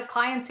a lot of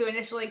clients who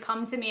initially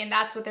come to me and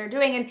that's what they're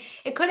doing. And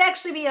it could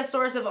actually be a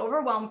source of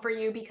overwhelm for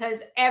you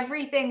because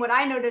what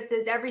I notice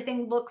is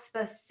everything looks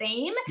the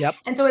same. Yep.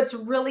 And so it's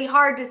really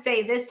hard to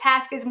say this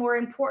task is more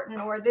important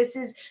or this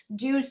is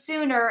due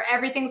sooner.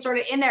 Everything's sort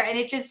of in there and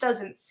it just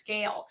doesn't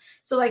scale.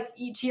 So like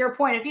to your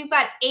point, if you've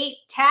got 8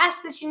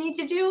 tasks that you need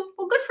to do,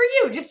 well, good for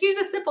you. Just use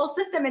a simple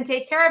system and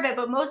take care of it.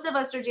 But most of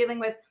us are dealing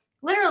with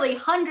literally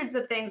hundreds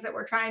of things that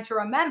we're trying to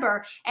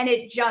remember, and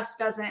it just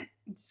doesn't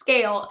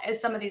scale as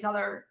some of these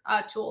other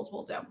tools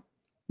will do.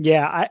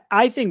 Yeah,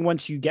 I think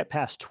once you get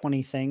past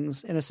 20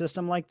 things in a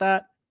system like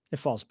that, it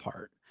falls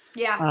apart.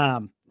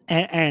 Yeah.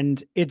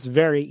 And it's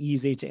very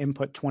easy to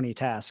input 20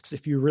 tasks.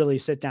 If you really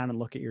sit down and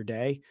look at your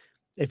day,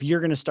 if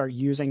you're going to start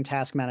using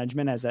task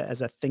management as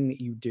a thing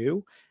that you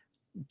do,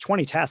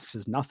 20 tasks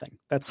is nothing.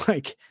 That's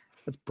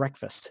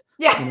breakfast.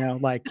 Yeah.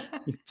 Like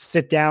you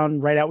sit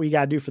down, write out what you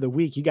got to do for the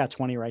week. You got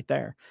 20 right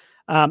there.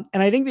 And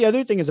I think the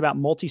other thing is about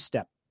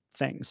multi-step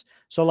things.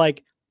 So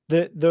like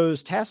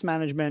those task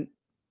management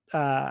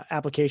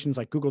applications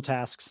like Google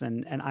Tasks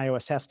and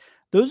iOS Tasks,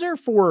 those are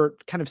for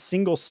kind of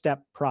single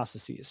step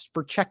processes,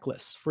 for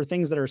checklists, for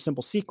things that are a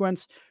simple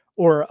sequence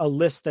or a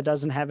list that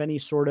doesn't have any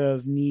sort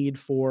of need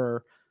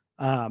for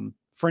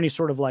any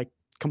sort of like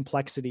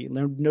complexity,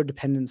 no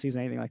dependencies,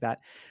 anything like that.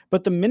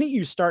 But the minute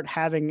you start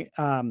having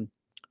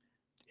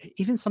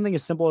even something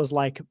as simple as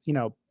like,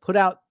 put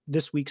out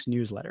this week's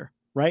newsletter,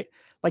 right?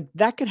 Like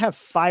that could have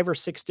 5 or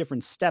 6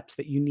 different steps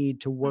that you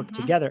need to work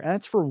together. And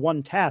that's for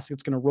one task.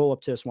 It's going to roll up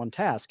to this one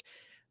task.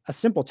 A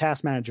simple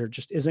task manager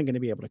just isn't going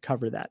to be able to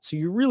cover that. So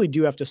you really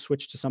do have to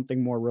switch to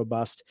something more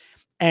robust.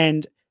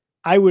 And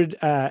I would,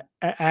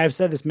 I've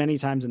said this many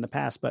times in the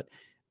past, but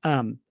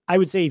I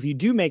would say if you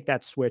do make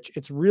that switch,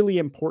 it's really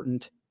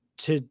important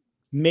to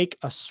make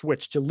a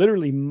switch, to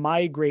literally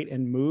migrate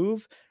and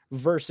move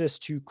versus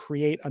to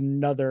create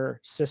another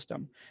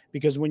system.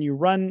 Because when you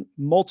run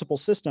multiple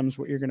systems,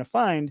 what you're going to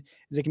find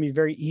is it can be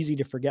very easy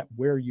to forget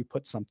where you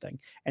put something.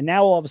 And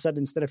now all of a sudden,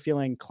 instead of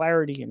feeling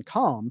clarity and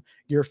calm,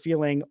 you're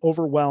feeling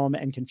overwhelm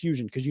and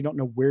confusion because you don't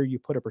know where you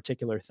put a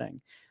particular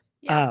thing.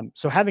 Yeah.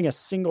 So having a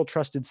single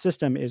trusted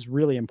system is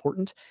really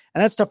important.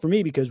 And that's tough for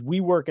me because we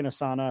work in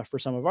Asana for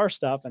some of our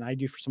stuff and I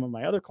do for some of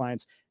my other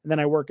clients. And then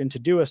I work in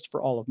Todoist for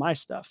all of my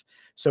stuff.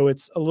 So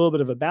it's a little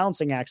bit of a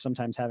balancing act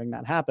sometimes having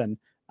that happen.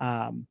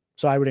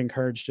 So I would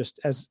encourage just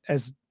as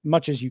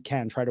much as you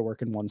can, try to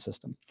work in one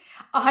system.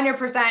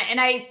 100%.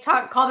 And I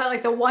call that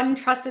like the one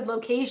trusted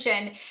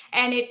location.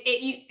 And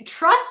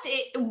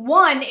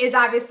one is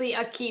obviously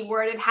a key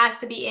word. It has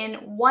to be in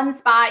one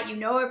spot.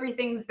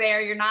 Everything's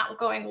there. You're not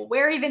going, well,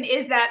 where even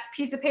is that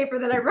piece of paper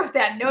that I wrote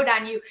that note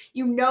on?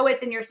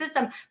 It's in your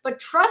system. But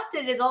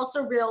trusted is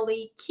also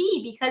really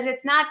key because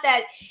it's not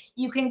that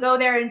you can go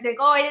there and think,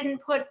 oh, I didn't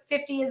put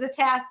 50 of the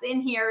tasks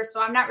in here,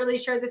 so I'm not really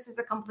sure this is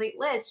a complete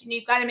list.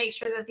 You've got to make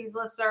sure that these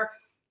lists are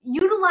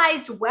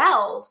utilized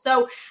well.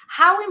 So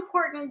how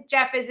important,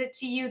 Jeff, is it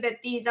to you that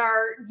these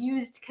are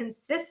used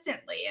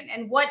consistently?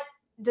 And what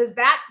does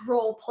that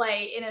role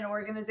play in an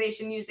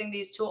organization using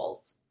these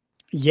tools?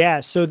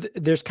 Yeah. So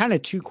there's kind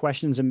of 2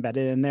 questions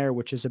embedded in there,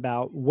 which is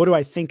about what do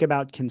I think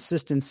about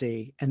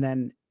consistency? And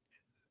then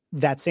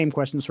that same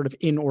question sort of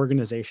in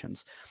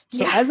organizations.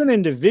 So as an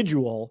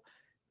individual,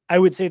 I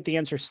would say that the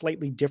answer is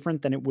slightly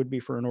different than it would be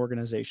for an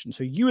organization.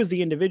 So you as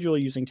the individual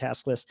using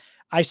task lists,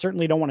 I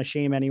certainly don't want to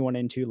shame anyone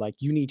into like,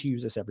 you need to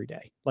use this every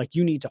day. Like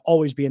you need to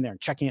always be in there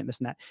and checking it and this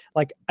and that.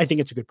 Like, I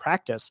think it's a good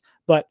practice,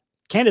 but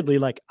candidly,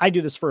 like I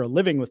do this for a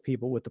living with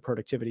people with the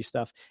productivity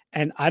stuff.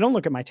 And I don't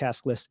look at my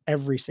task list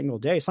every single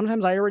day.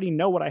 Sometimes I already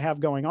know what I have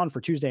going on for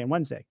Tuesday and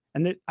Wednesday.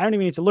 And I don't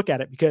even need to look at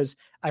it because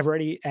I've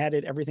already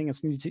added everything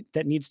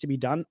that needs to be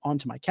done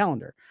onto my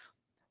calendar.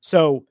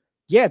 So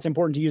yeah, it's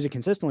important to use it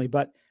consistently,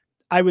 but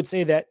I would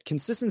say that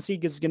consistency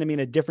is going to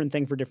mean a different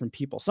thing for different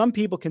people. Some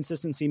people,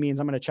 consistency means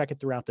I'm going to check it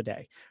throughout the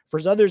day.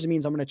 For others, it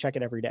means I'm going to check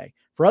it every day.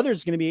 For others,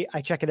 it's going to be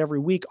I check it every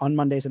week on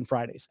Mondays and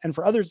Fridays. And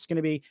for others, it's going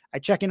to be I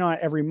check in on it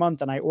every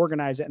month and I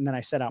organize it and then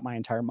I set out my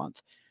entire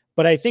month.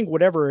 But I think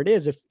whatever it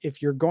is,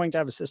 if you're going to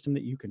have a system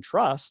that you can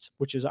trust,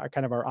 which is our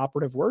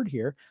operative word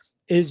here,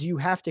 is you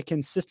have to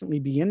consistently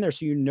be in there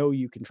so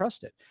you can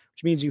trust it,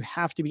 which means you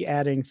have to be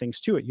adding things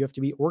to it. You have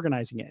to be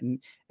organizing it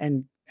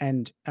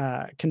and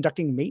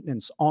conducting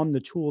maintenance on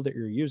the tool that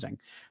you're using.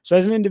 So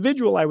as an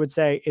individual, I would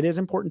say it is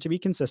important to be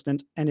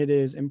consistent and it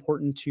is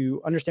important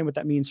to understand what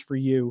that means for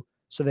you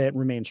so that it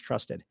remains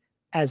trusted.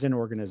 As an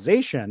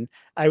organization,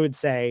 I would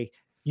say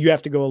you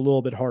have to go a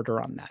little bit harder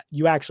on that.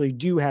 You actually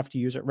do have to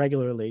use it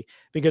regularly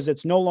because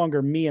it's no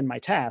longer me and my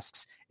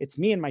tasks. It's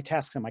me and my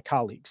tasks and my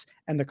colleagues.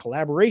 And the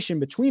collaboration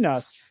between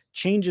us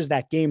changes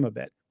that game a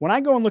bit. When I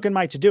go and look at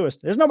my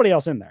Todoist, there's nobody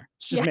else in there.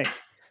 It's just me.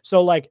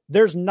 So like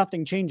there's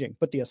nothing changing.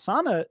 But the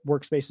Asana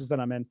workspaces that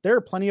I'm in, there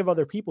are plenty of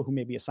other people who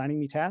may be assigning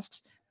me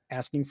tasks,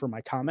 asking for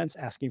my comments,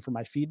 asking for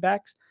my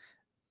feedbacks.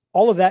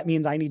 All of that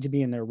means I need to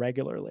be in there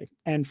regularly.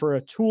 And for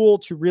a tool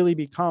to really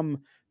become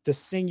the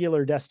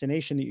singular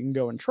destination that you can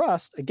go and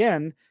trust,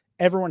 again,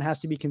 everyone has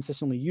to be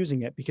consistently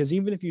using it, because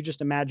even if you just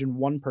imagine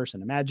one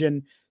person,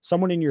 imagine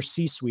someone in your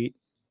C-suite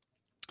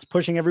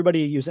pushing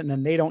everybody to use it and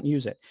then they don't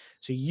use it.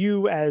 So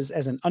you as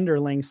an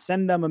underling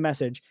send them a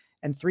message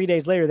and 3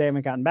 days later they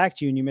haven't gotten back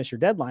to you and you miss your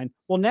deadline.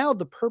 Well, now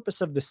the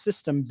purpose of the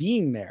system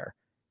being there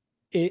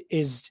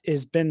is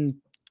been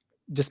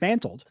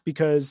dismantled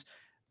because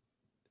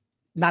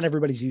not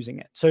everybody's using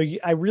it. So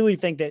I really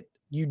think that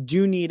you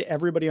do need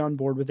everybody on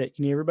board with it.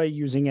 You need everybody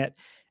using it.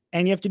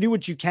 And you have to do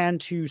what you can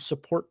to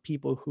support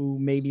people who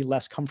may be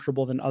less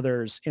comfortable than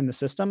others in the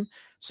system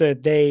so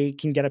that they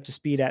can get up to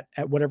speed at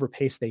whatever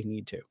pace they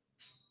need to.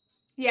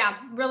 Yeah,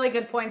 really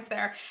good points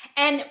there.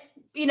 And,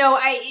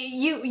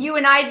 you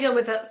and I deal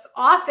with this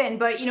often,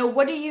 but,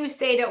 what do you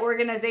say to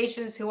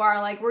organizations who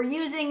are like, we're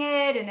using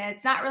it and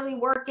it's not really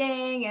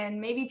working and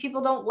maybe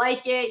people don't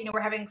like it?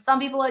 We're having some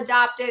people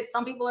adopt it.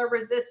 Some people are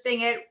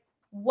resisting it.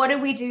 What do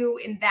we do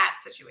in that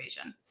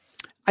situation?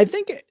 I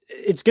think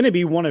it's going to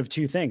be one of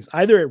two things.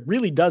 Either it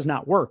really does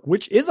not work,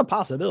 which is a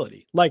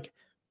possibility. Like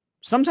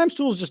sometimes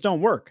tools just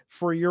don't work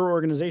for your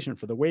organization,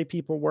 for the way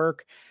people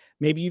work.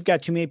 Maybe you've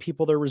got too many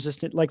people that are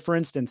resistant. Like for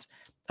instance,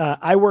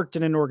 I worked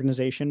in an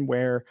organization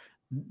where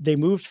they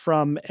moved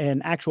from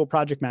an actual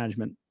project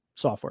management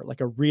software, like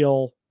a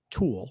real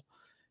tool,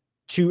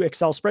 to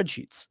Excel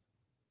spreadsheets.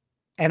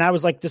 And I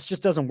was like, this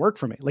just doesn't work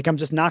for me. Like, I'm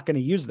just not going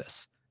to use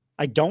this.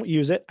 I don't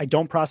use it. I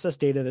don't process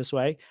data this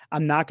way.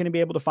 I'm not going to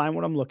be able to find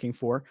what I'm looking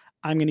for.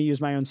 I'm going to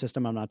use my own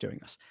system. I'm not doing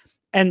this.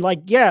 And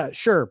like, yeah,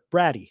 sure,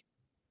 bratty,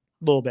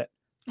 a little bit,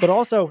 but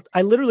also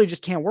I literally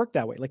just can't work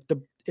that way. Like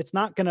it's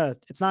not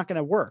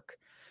gonna work.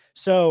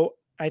 So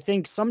I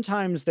think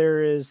sometimes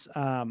there is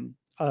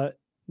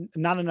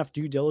not enough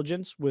due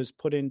diligence was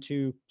put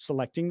into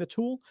selecting the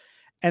tool,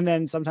 and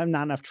then sometimes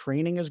not enough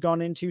training has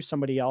gone into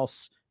somebody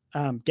else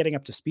getting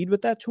up to speed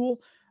with that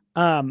tool.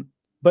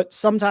 But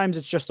sometimes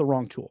it's just the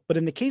wrong tool. But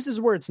in the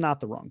cases where it's not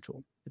the wrong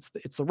tool,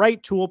 it's the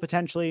right tool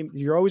potentially.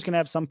 You're always going to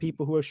have some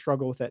people who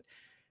struggle with it.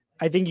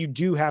 I think you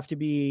do have to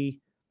be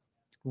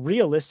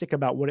realistic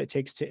about what it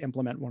takes to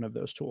implement one of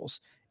those tools.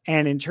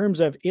 And in terms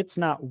of it's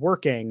not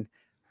working,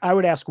 I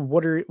would ask,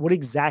 what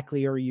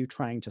exactly are you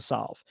trying to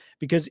solve?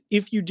 Because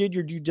if you did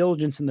your due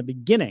diligence in the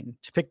beginning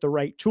to pick the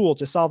right tool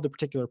to solve the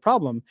particular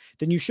problem,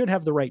 then you should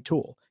have the right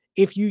tool.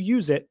 If you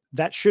use it,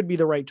 that should be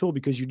the right tool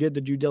because you did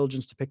the due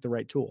diligence to pick the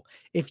right tool.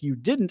 If you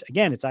didn't,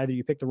 again, it's either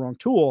you picked the wrong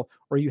tool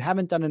or you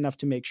haven't done enough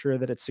to make sure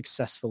that it's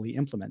successfully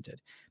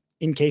implemented.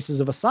 In cases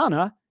of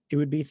Asana, it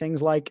would be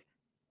things like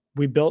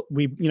we bought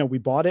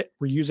it,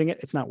 we're using it,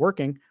 it's not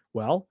working.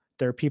 Well,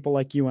 there are people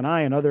like you and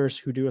I and others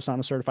who do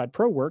Asana Certified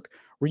Pro work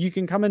where you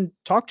can come and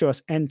talk to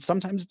us. And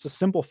sometimes it's a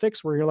simple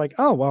fix where you're like,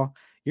 oh, well,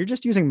 you're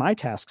just using my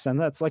tasks. And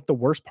that's like the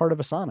worst part of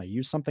Asana.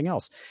 Use something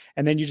else.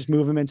 And then you just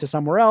move them into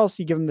somewhere else.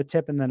 You give them the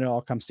tip and then it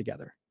all comes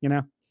together,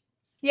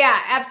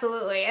 Yeah,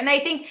 absolutely. And I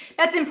think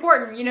that's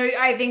important.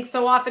 I think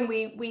so often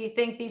we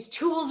think these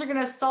tools are going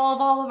to solve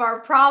all of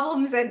our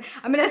problems and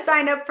I'm going to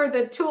sign up for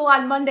the tool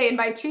on Monday and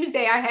by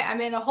Tuesday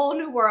I'm in a whole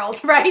new world,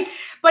 right?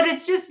 But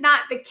it's just not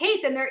the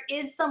case. And there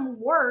is some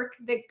work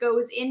that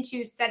goes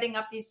into setting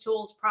up these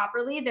tools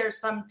properly. There's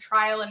some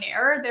trial and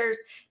error.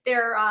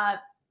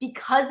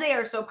 Because they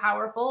are so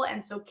powerful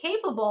and so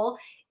capable,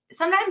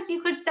 sometimes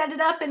you could set it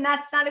up and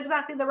that's not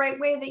exactly the right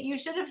way that you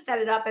should have set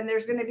it up. And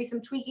there's going to be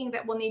some tweaking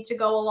that will need to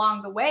go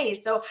along the way.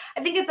 So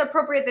I think it's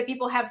appropriate that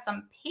people have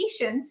some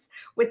patience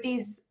with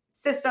these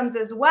systems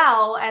as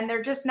well. And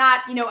they're just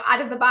not, out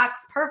of the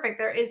box perfect.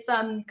 There is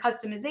some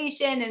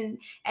customization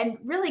and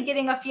really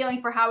getting a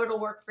feeling for how it'll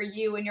work for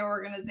you and your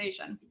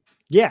organization.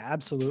 Yeah,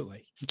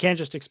 absolutely. You can't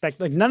just expect,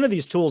 like, none of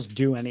these tools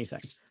do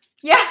anything.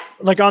 Yeah.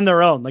 Like on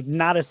their own, like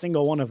not a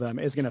single one of them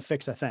is going to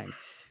fix a thing.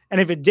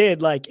 And if it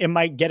did, like it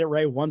might get it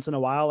right once in a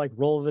while, like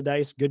roll the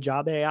dice, good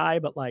job AI.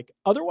 But like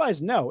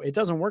otherwise, no, it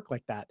doesn't work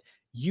like that.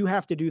 You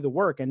have to do the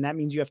work. And that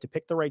means you have to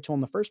pick the right tool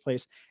in the first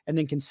place and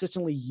then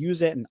consistently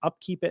use it and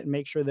upkeep it and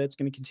make sure that it's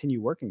going to continue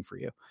working for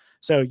you.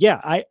 So yeah,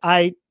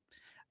 I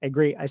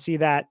agree. I see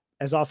that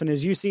as often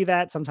as you see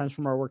that, sometimes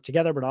from our work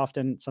together, but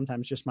often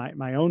sometimes just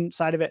my own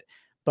side of it.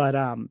 But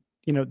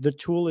the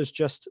tool is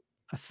just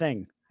a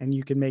thing and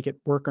you can make it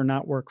work or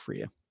not work for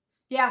you.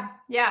 Yeah.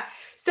 Yeah.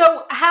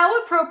 So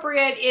how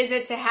appropriate is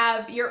it to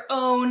have your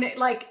own,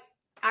 like,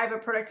 I have a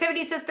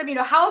productivity system,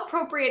 how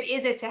appropriate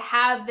is it to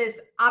have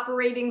this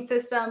operating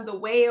system, the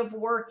way of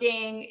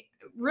working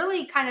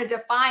really kind of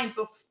defined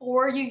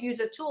before you use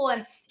a tool,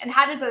 and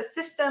how does a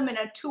system and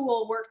a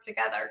tool work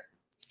together?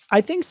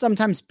 I think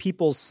sometimes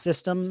people's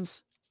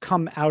systems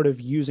come out of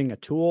using a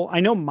tool. I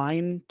know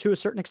mine to a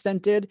certain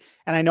extent did,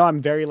 and I know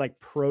I'm very like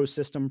pro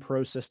system,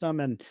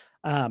 and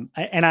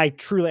I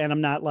truly, and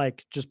I'm not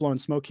like just blowing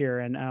smoke here,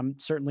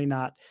 and certainly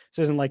not.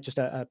 This isn't like just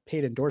a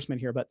paid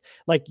endorsement here, but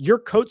like your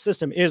Coat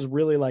system is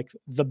really like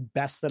the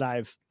best that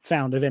I've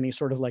found of any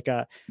sort of like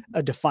a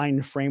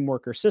defined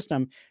framework or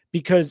system,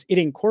 because it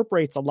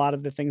incorporates a lot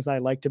of the things that I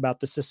liked about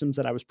the systems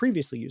that I was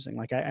previously using.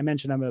 Like I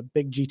mentioned, I'm a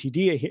big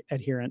GTD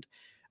adherent.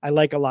 I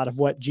like a lot of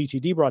what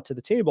GTD brought to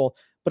the table,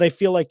 but I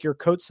feel like your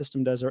Coat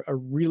system does a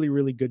really,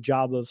 really good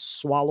job of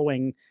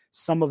swallowing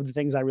some of the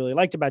things I really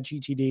liked about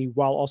GTD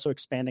while also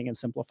expanding and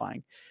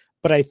simplifying.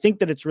 But I think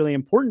that it's really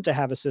important to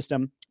have a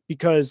system,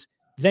 because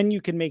then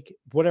you can make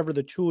whatever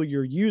the tool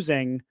you're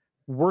using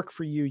work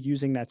for you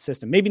using that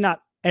system. Maybe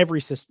not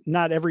every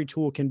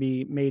tool can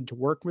be made to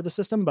work with a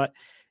system, but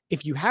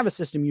if you have a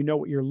system, you know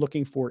what you're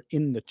looking for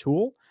in the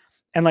tool.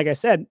 And like I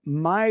said,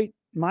 my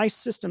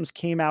systems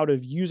came out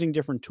of using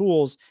different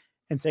tools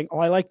and saying, oh,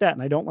 I like that,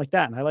 and I don't like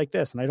that, and I like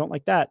this, and I don't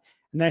like that.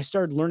 And then I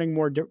started learning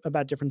more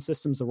about different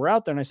systems that were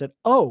out there. And I said,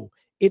 oh,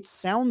 it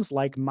sounds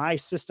like my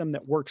system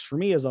that works for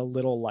me is a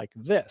little like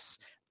this.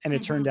 And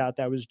it turned out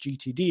that was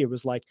GTD. It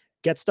was like,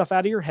 get stuff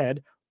out of your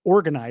head,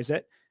 organize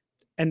it,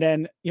 and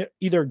then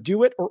either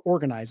do it or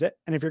organize it.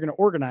 And if you're going to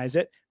organize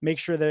it, make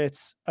sure that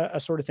it's a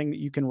sort of thing that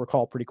you can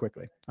recall pretty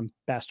quickly. I'm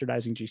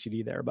bastardizing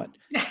GTD there, but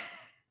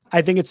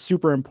I think it's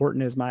super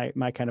important as my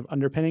kind of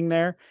underpinning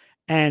there.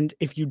 And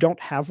if you don't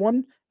have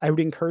one, I would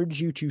encourage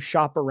you to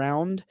shop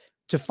around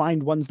to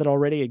find ones that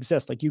already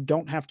exist. Like, you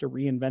don't have to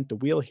reinvent the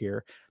wheel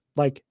here.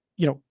 Like,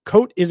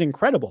 Coat is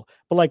incredible,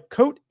 but like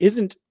Coat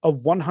isn't a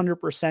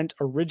 100%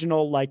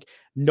 original, like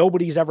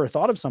nobody's ever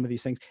thought of some of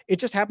these things. It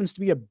just happens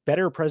to be a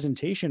better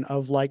presentation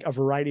of like a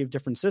variety of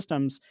different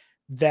systems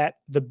that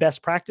the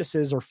best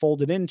practices are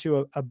folded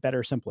into a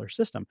better, simpler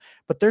system.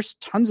 But there's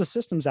tons of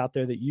systems out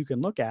there that you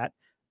can look at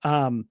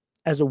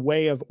as a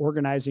way of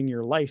organizing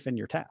your life and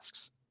your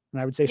tasks.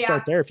 And I would say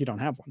start there if you don't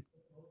have one.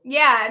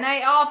 Yeah. And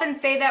I often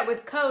say that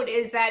with Coat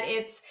is that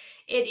it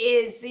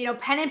is,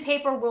 pen and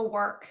paper will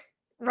work,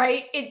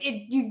 right?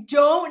 You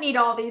don't need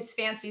all these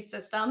fancy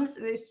systems,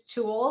 these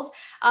tools.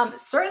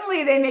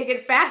 Certainly they make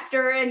it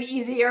faster and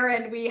easier,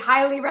 and we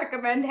highly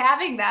recommend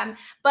having them.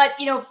 But,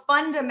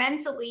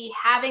 fundamentally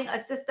having a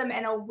system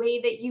and a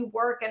way that you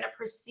work and a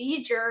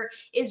procedure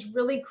is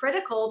really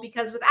critical,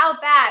 because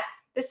without that,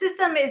 the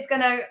system is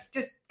going to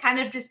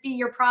just be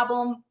your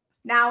problem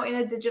now in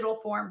a digital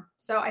form.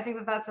 So I think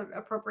that that's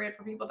appropriate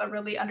for people that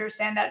really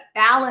understand that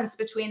balance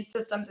between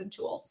systems and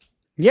tools.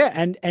 Yeah.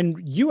 And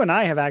you and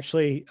I have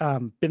actually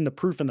been the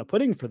proof in the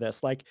pudding for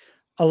this. Like,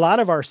 a lot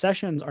of our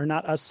sessions are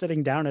not us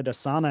sitting down at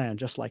Asana and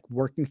just like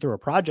working through a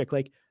project.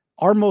 Like,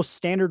 our most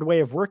standard way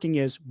of working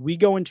is we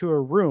go into a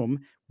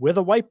room with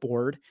a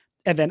whiteboard,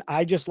 and then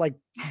I just like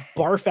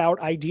barf out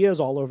ideas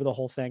all over the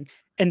whole thing.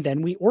 And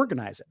then we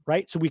organize it,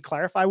 right? So we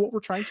clarify what we're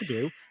trying to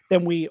do.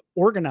 Then we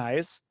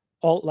organize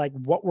all like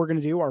what we're going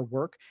to do, our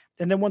work.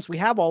 And then once we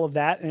have all of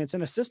that and it's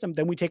in a system,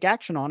 then we take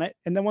action on it.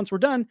 And then once we're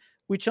done,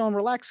 we chill and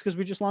relax because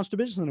we just launched a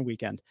business in a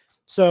weekend.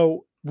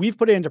 So we've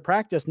put it into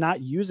practice, not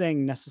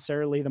using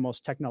necessarily the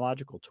most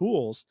technological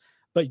tools,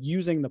 but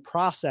using the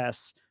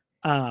process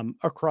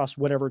across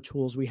whatever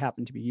tools we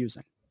happen to be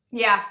using.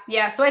 Yeah.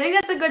 Yeah. So I think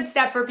that's a good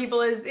step for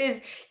people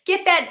is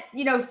get that,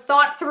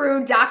 thought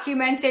through,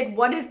 documented.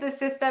 What is the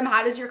system?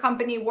 How does your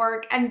company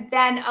work? And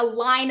then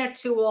align a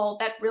tool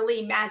that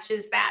really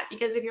matches that.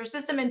 Because if your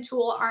system and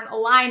tool aren't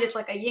aligned, it's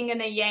like a yin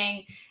and a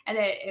yang, and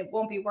it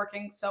won't be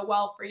working so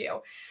well for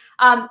you.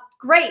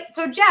 Great.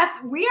 So Jeff,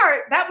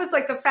 that was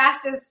like the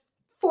fastest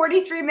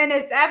 43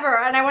 minutes ever.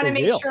 And I want to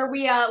make sure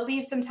we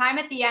leave some time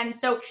at the end.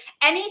 So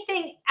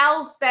anything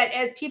else that,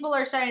 as people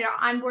are starting to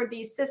onboard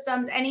these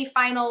systems, any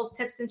final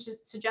tips and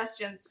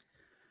suggestions?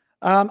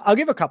 I'll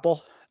give a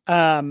couple.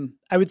 I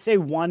would say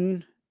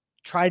one,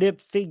 try to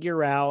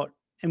figure out,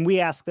 and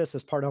we ask this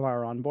as part of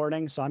our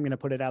onboarding, so I'm going to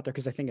put it out there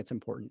because I think it's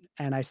important.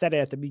 And I said it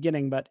at the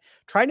beginning, but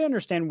try to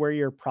understand where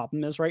your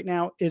problem is right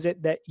now. Is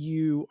it that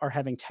you are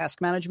having task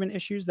management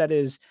issues? That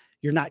is,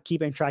 you're not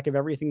keeping track of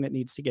everything that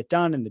needs to get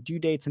done and the due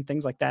dates and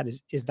things like that.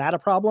 Is that a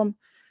problem?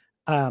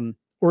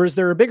 Or is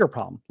there a bigger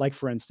problem? Like,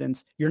 for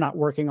instance, you're not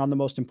working on the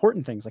most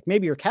important things. Like,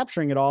 maybe you're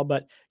capturing it all,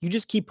 but you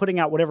just keep putting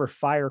out whatever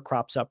fire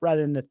crops up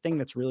rather than the thing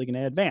that's really going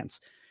to advance.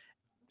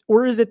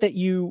 Or is it that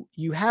you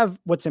have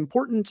what's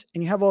important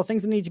and you have all the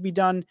things that need to be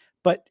done,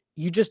 but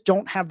you just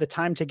don't have the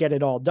time to get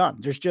it all done?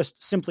 There's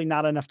just simply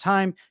not enough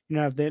time. You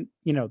don't have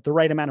the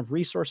right amount of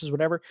resources,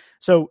 whatever.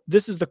 So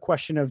this is the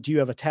question of, do you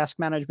have a task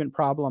management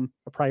problem,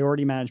 a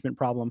priority management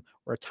problem,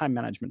 or a time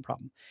management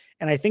problem?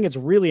 And I think it's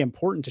really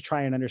important to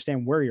try and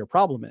understand where your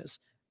problem is,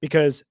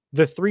 because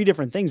the three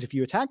different things, if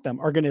you attack them,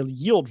 are going to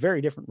yield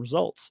very different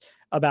results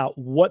about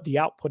what the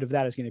output of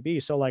that is going to be.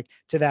 So like,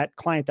 to that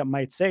client that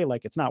might say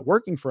like, it's not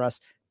working for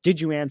us, did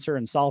you answer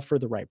and solve for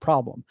the right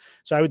problem?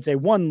 So I would say,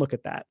 one, look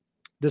at that.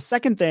 The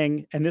second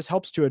thing, and this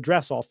helps to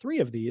address all three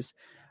of these,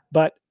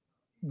 but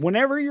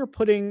whenever you're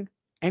putting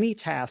any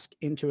task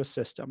into a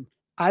system,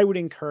 I would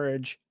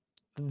encourage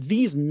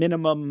these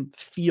minimum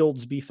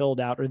fields be filled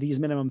out or these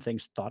minimum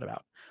things thought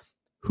about.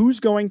 Who's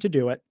going to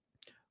do it?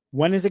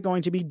 When is it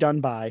going to be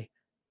done by?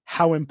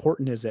 How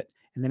important is it?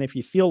 And then if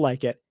you feel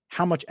like it,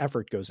 how much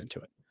effort goes into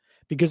it?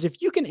 Because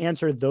if you can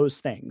answer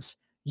those things,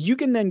 you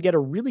can then get a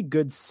really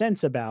good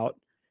sense about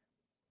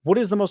what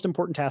is the most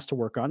important task to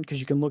work on, because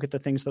you can look at the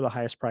things that are the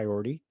highest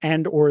priority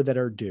and or that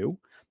are due.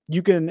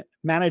 You can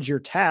manage your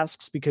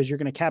tasks because you're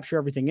going to capture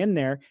everything in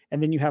there,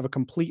 and then you have a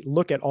complete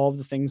look at all of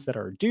the things that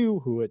are due,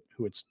 who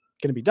it's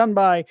going to be done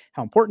by,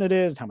 how important it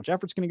is, how much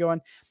effort's going to go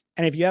in.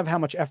 And if you have how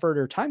much effort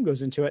or time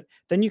goes into it,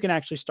 then you can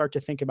actually start to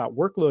think about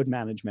workload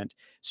management.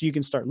 So you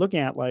can start looking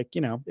at, like,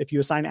 if you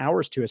assign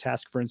hours to a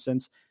task, for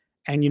instance,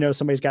 and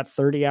somebody's got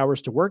 30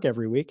 hours to work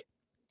every week,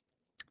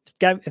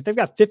 if they've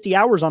got 50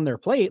 hours on their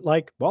plate,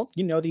 like, well,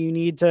 that you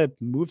need to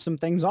move some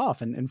things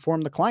off and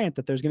inform the client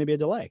that there's going to be a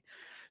delay.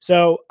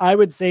 So I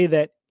would say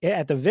that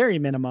at the very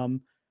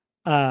minimum,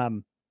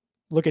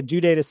 look at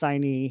due date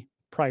assignee,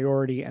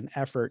 priority, and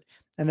effort.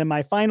 And then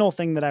my final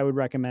thing that I would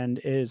recommend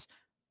is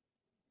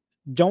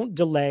don't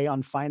delay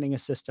on finding a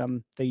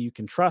system that you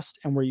can trust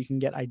and where you can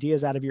get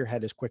ideas out of your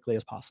head as quickly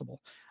as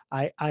possible.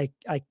 I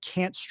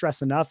can't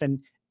stress enough, and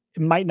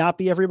it might not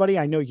be everybody.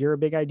 I know you're a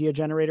big idea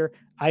generator.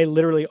 I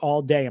literally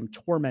all day am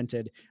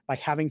tormented by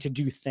having to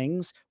do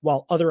things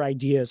while other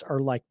ideas are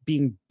like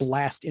being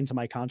blasted into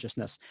my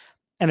consciousness.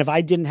 And if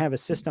I didn't have a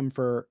system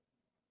for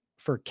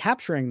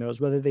capturing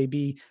those, whether they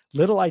be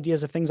little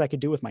ideas of things I could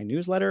do with my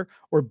newsletter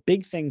or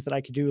big things that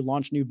I could do to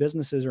launch new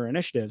businesses or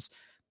initiatives,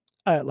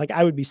 like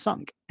I would be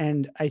sunk.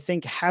 And I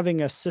think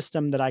having a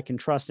system that I can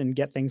trust and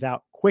get things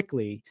out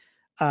quickly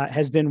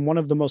has been one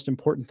of the most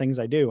important things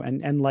I do.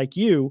 And like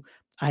you,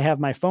 I have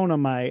my phone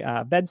on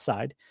my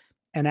bedside,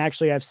 and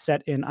actually I've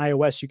set in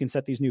iOS, you can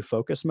set these new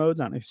focus modes.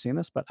 I don't know if you've seen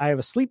this, but I have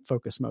a sleep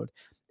focus mode,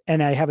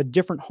 and I have a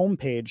different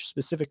homepage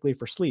specifically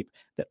for sleep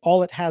that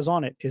all it has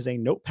on it is a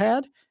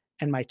notepad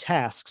and my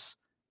tasks,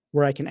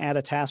 where I can add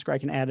a task or I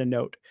can add a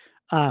note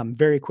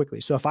very quickly.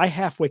 So if I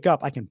half wake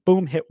up, I can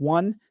boom, hit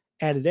one,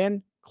 add it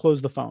in,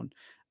 close the phone.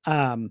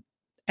 And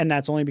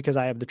that's only because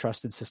I have the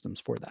trusted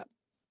systems for that.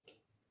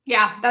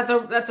 Yeah, that's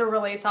a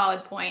really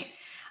solid point.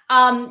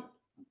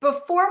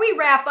 Before we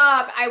wrap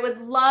up, I would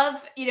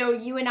love,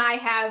 you and I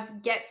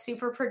have Get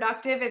Super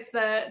Productive. It's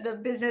the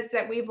business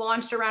that we've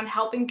launched around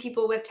helping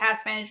people with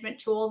task management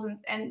tools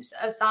and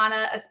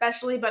Asana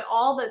especially, but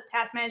all the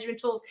task management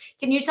tools.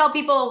 Can you tell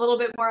people a little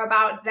bit more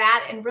about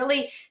that and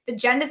really the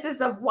genesis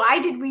of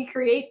why did we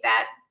create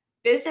that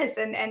business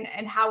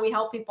and how we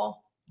help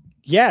people?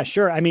 Yeah,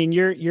 sure. I mean,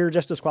 you're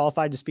just as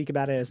qualified to speak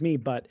about it as me,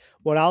 but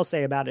what I'll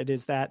say about it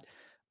is that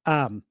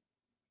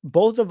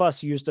both of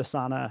us used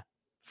Asana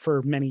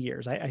for many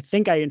years. I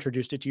think I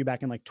introduced it to you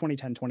back in like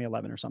 2010,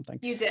 2011 or something.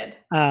 You did.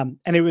 And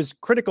it was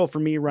critical for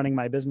me running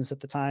my business at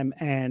the time.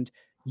 And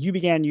you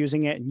began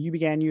using it, and you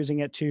began using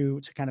it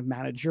to kind of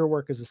manage your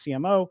work as a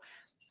CMO.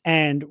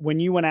 And when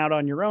you went out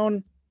on your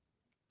own,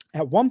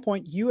 at one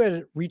point you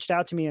had reached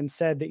out to me and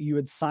said that you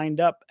had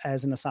signed up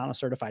as an Asana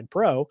certified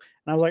pro. And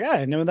I was like, I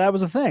didn't know that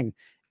was a thing.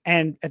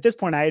 And at this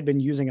point I had been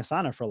using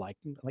Asana for like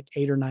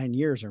 8 or 9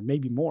 years or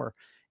maybe more.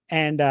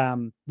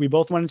 And we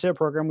both went into a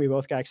program, we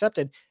both got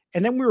accepted.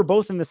 And then we were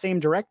both in the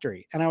same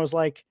directory. And I was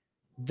like,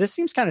 this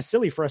seems kind of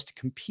silly for us to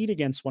compete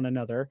against one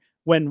another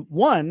when,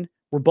 one,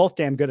 we're both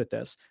damn good at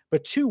this,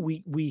 but two,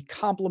 we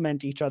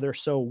complement each other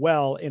so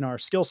well in our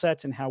skill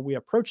sets and how we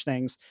approach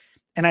things.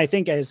 And I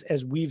think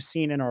as we've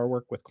seen in our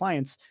work with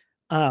clients,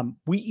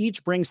 we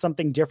each bring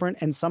something different.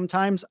 And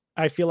sometimes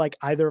I feel like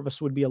either of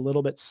us would be a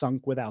little bit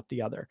sunk without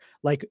the other.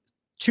 Like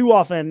too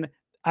often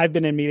I've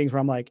been in meetings where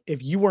I'm like,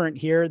 if you weren't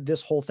here,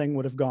 this whole thing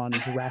would have gone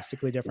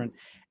drastically different.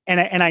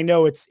 And I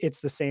know it's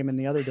the same in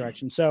the other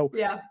direction. So,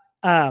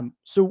 yeah.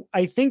 So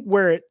I think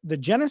where the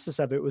genesis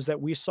of it was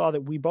that we saw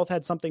that we both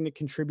had something to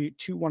contribute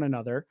to one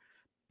another,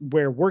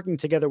 where working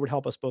together would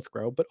help us both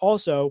grow, but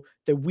also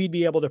that we'd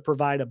be able to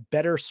provide a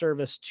better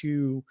service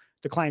to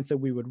the clients that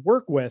we would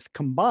work with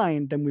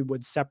combined than we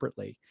would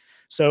separately.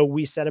 So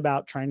we set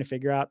about trying to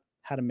figure out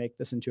how to make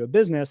this into a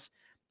business.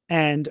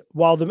 And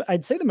while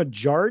I'd say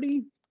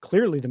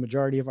clearly the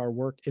majority of our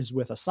work is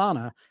with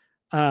Asana,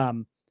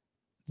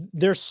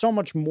 there's so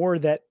much more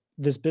that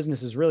this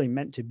business is really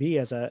meant to be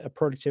as a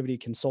productivity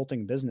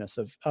consulting business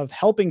of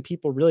helping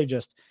people really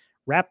just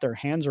wrap their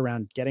hands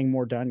around getting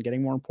more done,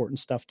 getting more important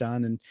stuff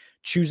done, and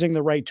choosing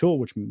the right tool,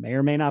 which may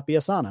or may not be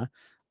Asana.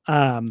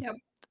 Yep.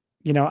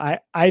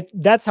 I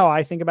that's how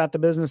I think about the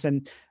business.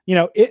 And,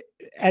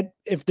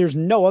 if there's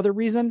no other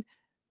reason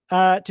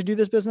to do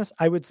this business,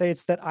 I would say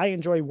it's that I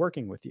enjoy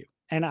working with you.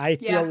 And I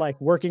feel like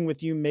working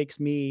with you makes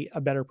me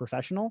a better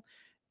professional.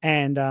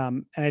 And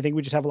I think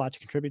we just have a lot to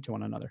contribute to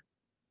one another.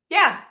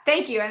 Yeah,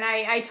 thank you. And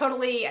I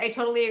totally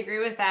agree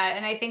with that.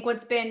 And I think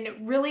what's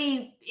been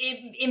really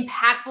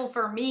impactful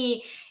for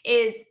me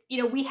is,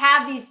 we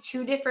have these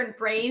two different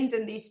brains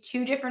and these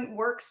two different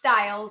work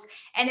styles.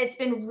 And it's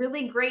been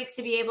really great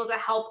to be able to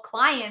help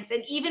clients.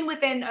 And even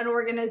within an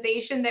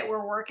organization that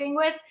we're working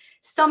with,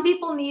 some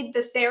people need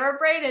the Sarah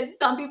brain and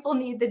some people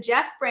need the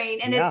Jeff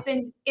brain. And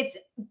it's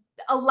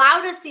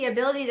allowed us the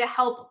ability to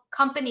help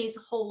companies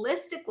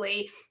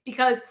holistically,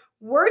 because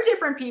we're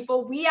different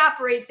people, we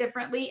operate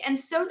differently, and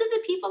so do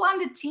the people on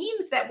the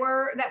teams that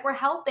we're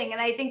helping.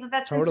 And I think that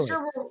that's been such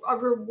Totally. a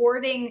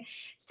rewarding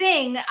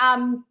thing.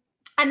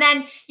 And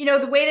then,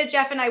 the way that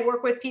Jeff and I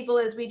work with people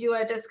is we do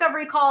a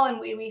discovery call, and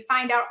we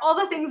find out all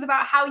the things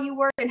about how you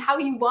work and how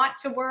you want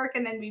to work.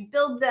 And then we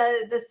build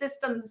the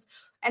systems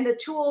and the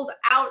tools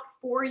out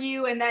for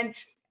you. And then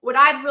what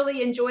I've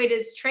really enjoyed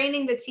is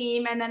training the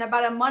team. And then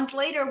about a month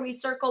later, we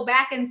circle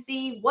back and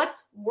see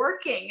what's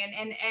working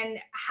and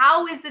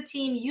how is the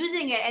team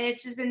using it. And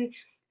it's just been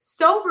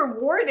so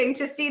rewarding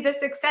to see the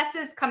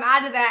successes come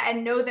out of that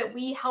and know that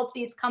we help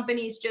these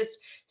companies just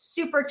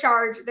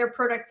supercharge their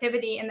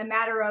productivity in the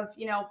matter of,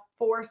 4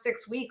 or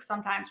 6 weeks,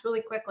 sometimes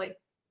really quickly.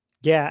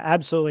 Yeah,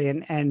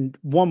 absolutely. And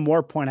one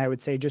more point I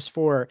would say,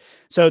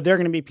 so there are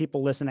going to be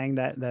people listening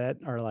that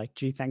are like,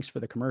 gee, thanks for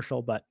the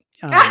commercial. But,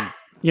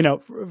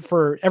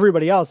 for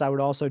everybody else, I would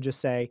also just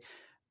say,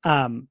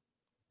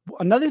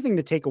 another thing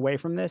to take away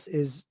from this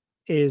is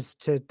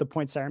to the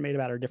point Sarah made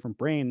about our different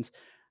brains,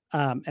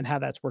 and how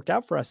that's worked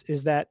out for us,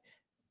 is that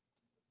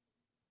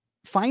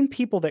find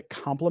people that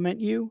complement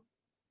you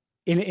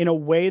in a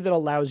way that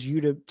allows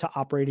you to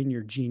operate in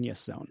your genius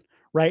zone.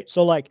 Right.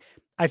 So like,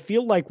 I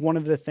feel like one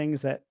of the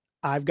things that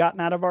I've gotten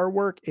out of our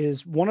work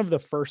is one of the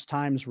first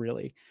times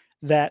really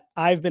that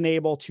I've been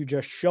able to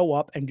just show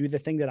up and do the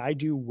thing that I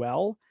do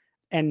well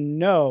and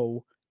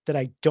know that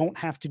I don't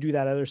have to do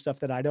that other stuff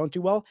that I don't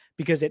do well,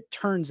 because it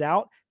turns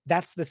out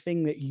that's the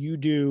thing that you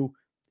do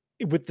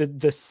with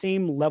the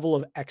same level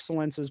of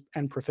excellence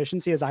and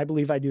proficiency as I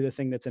believe I do the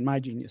thing that's in my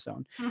genius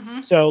zone.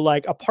 Mm-hmm. So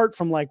like, apart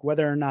from like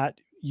whether or not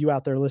you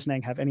out there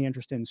listening have any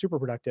interest in super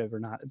productive or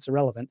not, it's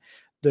irrelevant.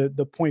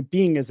 The point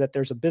being is that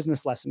there's a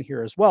business lesson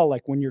here as well.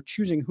 Like when you're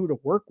choosing who to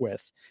work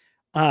with,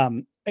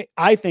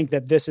 I think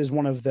that this is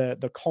one of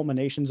the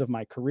culminations of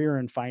my career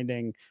in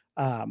finding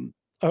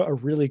a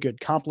really good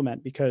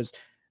compliment, because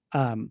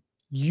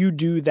you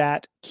do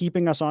that,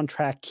 keeping us on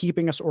track,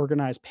 keeping us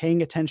organized,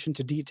 paying attention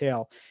to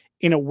detail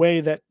in a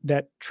way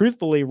that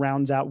truthfully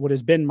rounds out what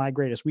has been my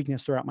greatest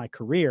weakness throughout my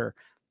career,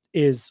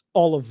 is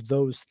all of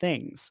those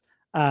things.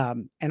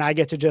 And I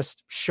get to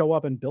just show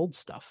up and build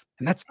stuff,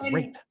 and that's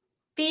great.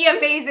 Be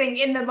amazing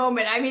in the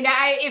moment. I mean,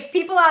 if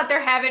people out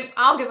there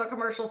I'll give a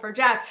commercial for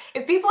Jeff.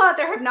 If people out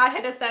there have not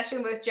had a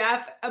session with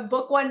Jeff,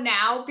 book one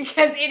now,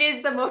 because it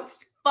is the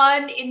most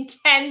fun,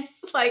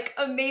 intense, like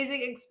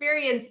amazing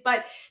experience.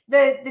 But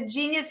the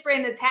genius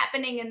brain that's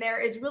happening in there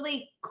is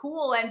really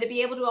cool. And to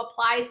be able to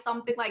apply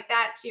something like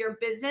that to your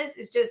business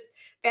is just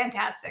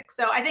fantastic.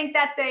 So I think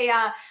that's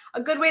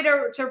a good way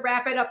to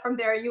wrap it up from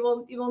there. You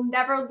will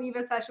never leave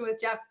a session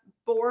with Jeff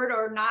bored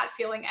or not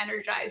feeling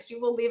energized.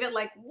 You will leave it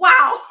like,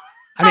 wow.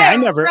 I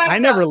mean, I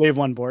never leave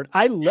one bored.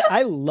 I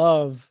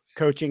love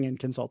coaching and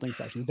consulting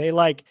sessions. They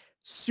like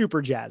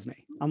super jazz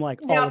me. I'm like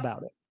all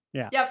about it.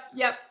 Yeah.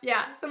 Yep.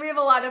 Yeah. So we have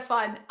a lot of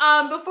fun.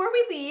 Before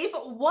we leave,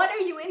 what are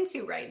you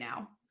into right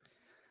now?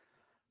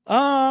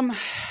 I'm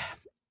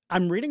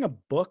reading a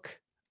book.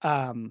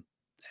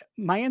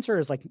 My answer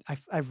is like,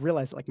 I've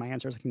realized like my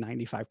answer is like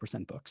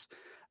 95% books.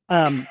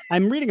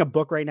 I'm reading a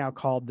book right now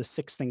called The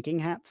 6 Thinking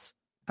Hats.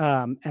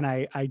 And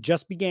I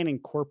just began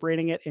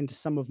incorporating it into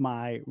some of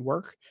my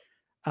work.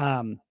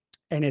 And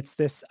it's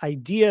this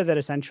idea that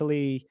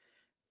essentially,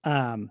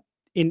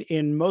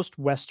 in most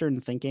Western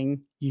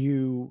thinking,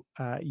 you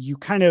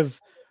kind of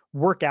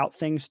work out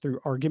things through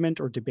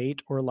argument or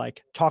debate or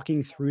like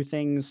talking through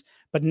things,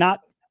 but not,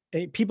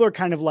 people are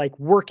kind of like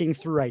working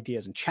through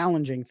ideas and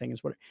challenging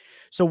things.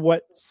 So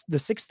what the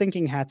 6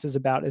 Thinking Hats is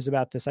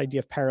about this idea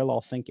of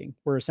parallel thinking,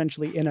 where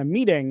essentially in a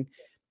meeting,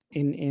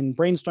 in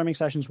brainstorming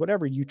sessions,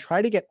 whatever, you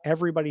try to get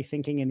everybody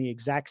thinking in the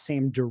exact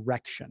same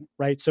direction,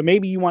 right? So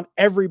maybe you want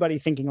everybody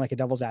thinking like a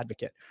devil's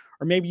advocate,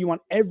 or maybe you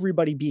want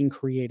everybody being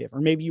creative, or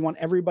maybe you want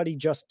everybody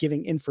just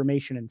giving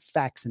information and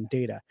facts and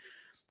data.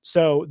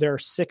 So there are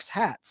 6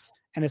 hats.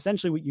 And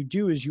essentially what you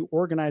do is you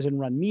organize and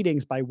run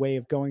meetings by way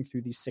of going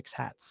through these 6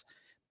 hats.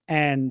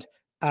 And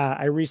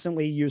I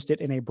recently used it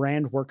in a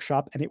brand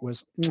workshop, and it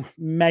was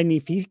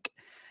magnifique.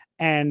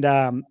 And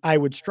I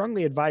would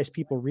strongly advise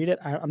people read it.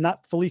 I'm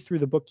not fully through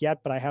the book yet,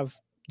 but I have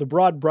the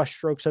broad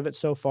brushstrokes of it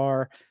so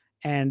far.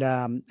 And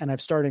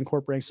I've started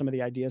incorporating some of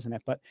the ideas in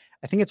it. But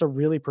I think it's a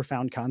really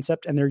profound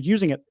concept, and they're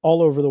using it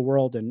all over the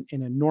world in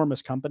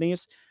enormous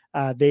companies.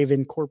 They've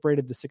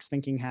incorporated the 6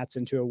 Thinking Hats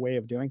into a way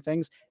of doing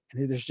things.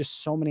 And there's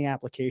just so many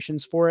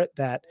applications for it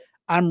that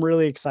I'm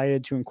really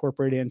excited to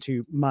incorporate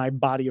into my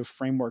body of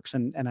frameworks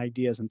and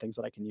ideas and things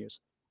that I can use.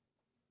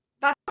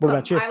 That's what awesome.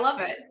 about you? I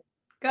love it.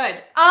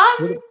 Good.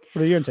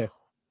 What are you into?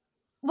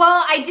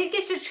 Well, I did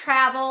get to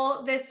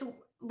travel this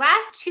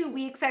last 2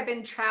 weeks. I've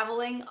been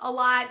traveling a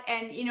lot.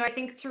 And, I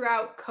think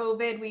throughout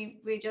COVID,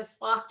 we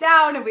just locked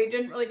down and we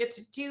didn't really get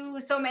to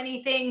do so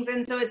many things.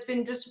 And so it's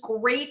been just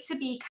great to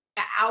be kind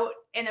of out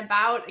and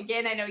about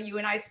again. I know you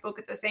and I spoke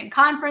at the same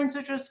conference,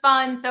 which was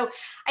fun. So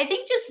I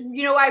think just,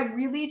 I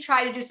really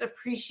try to just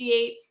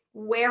appreciate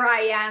where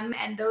I am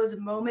and those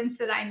moments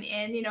that I'm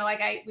in. You know,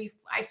 like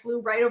I flew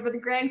right over the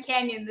Grand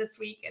Canyon this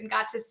week and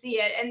got to see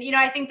it. And, you know,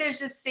 I think there's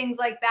just things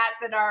like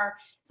that are,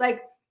 it's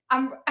like,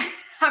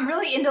 I'm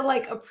really into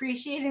like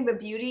appreciating the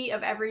beauty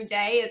of every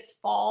day. It's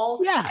fall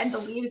and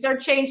the leaves are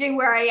changing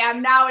where I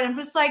am now. And I'm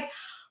just like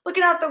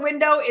looking out the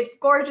window. It's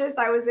gorgeous.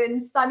 I was in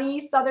sunny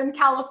Southern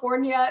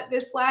California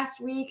this last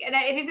week. And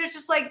I think there's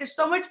just like, there's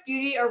so much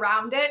beauty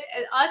around it,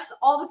 us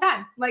all the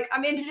time. Like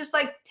I'm into just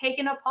like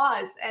taking a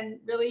pause and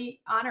really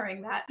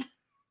honoring that.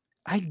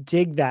 I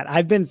dig that.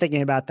 I've been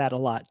thinking about that a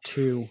lot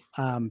too,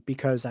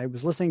 because I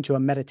was listening to a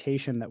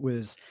meditation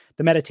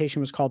the meditation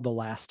was called The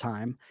Last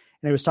Time.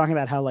 And it was talking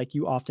about how like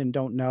you often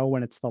don't know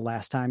when it's the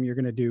last time you're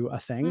going to do a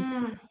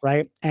thing.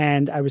 Right.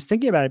 And I was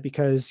thinking about it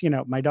because, you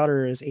know, my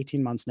daughter is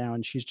 18 months now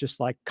and she's just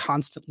like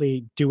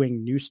constantly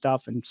doing new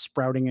stuff and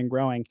sprouting and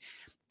growing.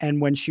 And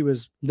when she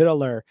was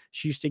littler,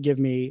 she used to give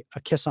me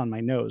a kiss on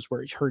my nose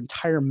where her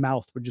entire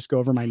mouth would just go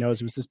over my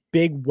nose. It was this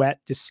big,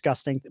 wet,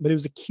 disgusting, but it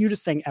was the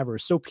cutest thing ever.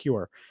 So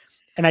pure.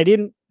 And I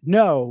didn't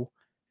know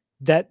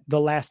that the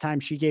last time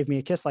she gave me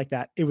a kiss like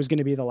that, it was going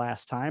to be the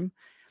last time.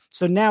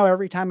 So now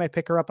every time I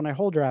pick her up and I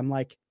hold her, I'm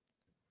like,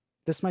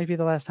 this might be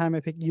the last time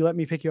you let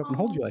me pick you up and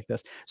hold you like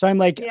this. So I'm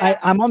like,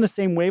 I'm on the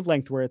same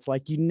wavelength where it's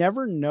like, you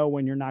never know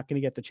when you're not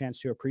going to get the chance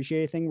to appreciate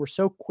anything. We're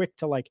so quick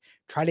to like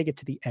try to get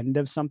to the end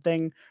of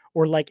something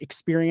or like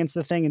experience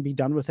the thing and be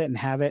done with it and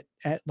have it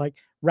like,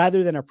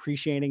 rather than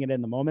appreciating it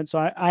in the moment. So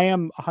I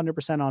am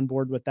 100% on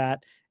board with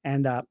that.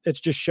 And it's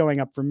just showing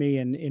up for me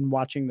in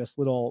watching this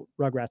little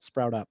Rugrat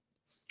sprout up.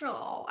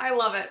 Oh, I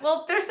love it.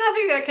 Well, there's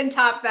nothing that can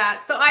top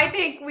that. So I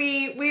think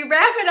we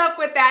wrap it up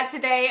with that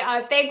today.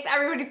 Thanks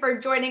everybody for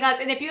joining us.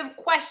 And if you have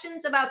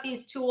questions about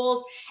these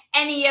tools,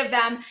 any of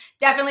them,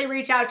 definitely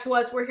reach out to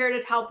us. We're here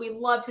to help. We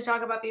love to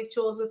talk about these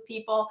tools with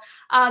people.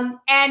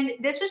 And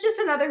this was just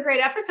another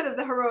great episode of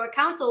the Heroic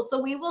Counsel. So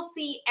we will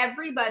see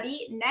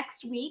everybody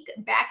next week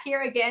back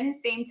here again,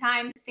 same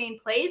time, same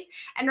place.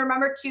 And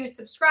remember to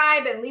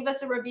subscribe and leave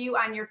us a review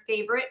on your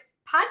favorite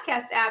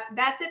podcast app.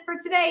 That's it for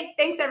today.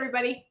 Thanks,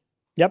 everybody.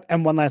 Yep.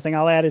 And one last thing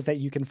I'll add is that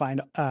you can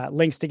find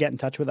links to get in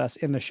touch with us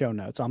in the show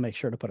notes. I'll make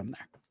sure to put them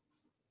there.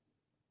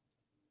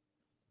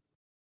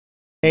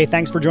 Hey,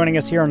 thanks for joining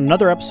us here on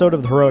another episode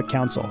of the Heroic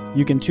Counsel.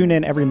 You can tune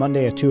in every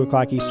Monday at 2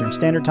 o'clock Eastern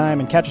Standard Time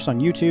and catch us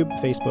on YouTube,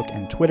 Facebook,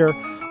 and Twitter,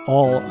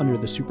 all under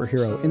the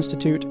Superhero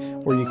Institute,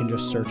 or you can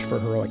just search for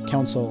Heroic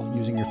Counsel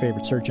using your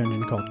favorite search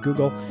engine called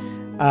Google.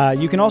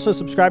 You can also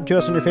subscribe to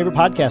us on your favorite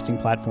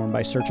podcasting platform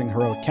by searching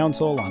Heroic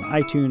Counsel on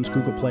iTunes,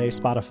 Google Play,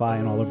 Spotify,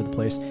 and all over the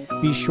place.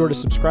 Be sure to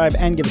subscribe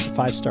and give us a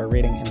 5-star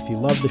rating. And if you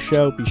love the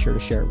show, be sure to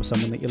share it with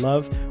someone that you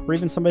love or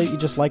even somebody that you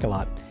just like a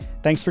lot.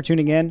 Thanks for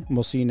tuning in, and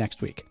we'll see you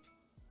next week.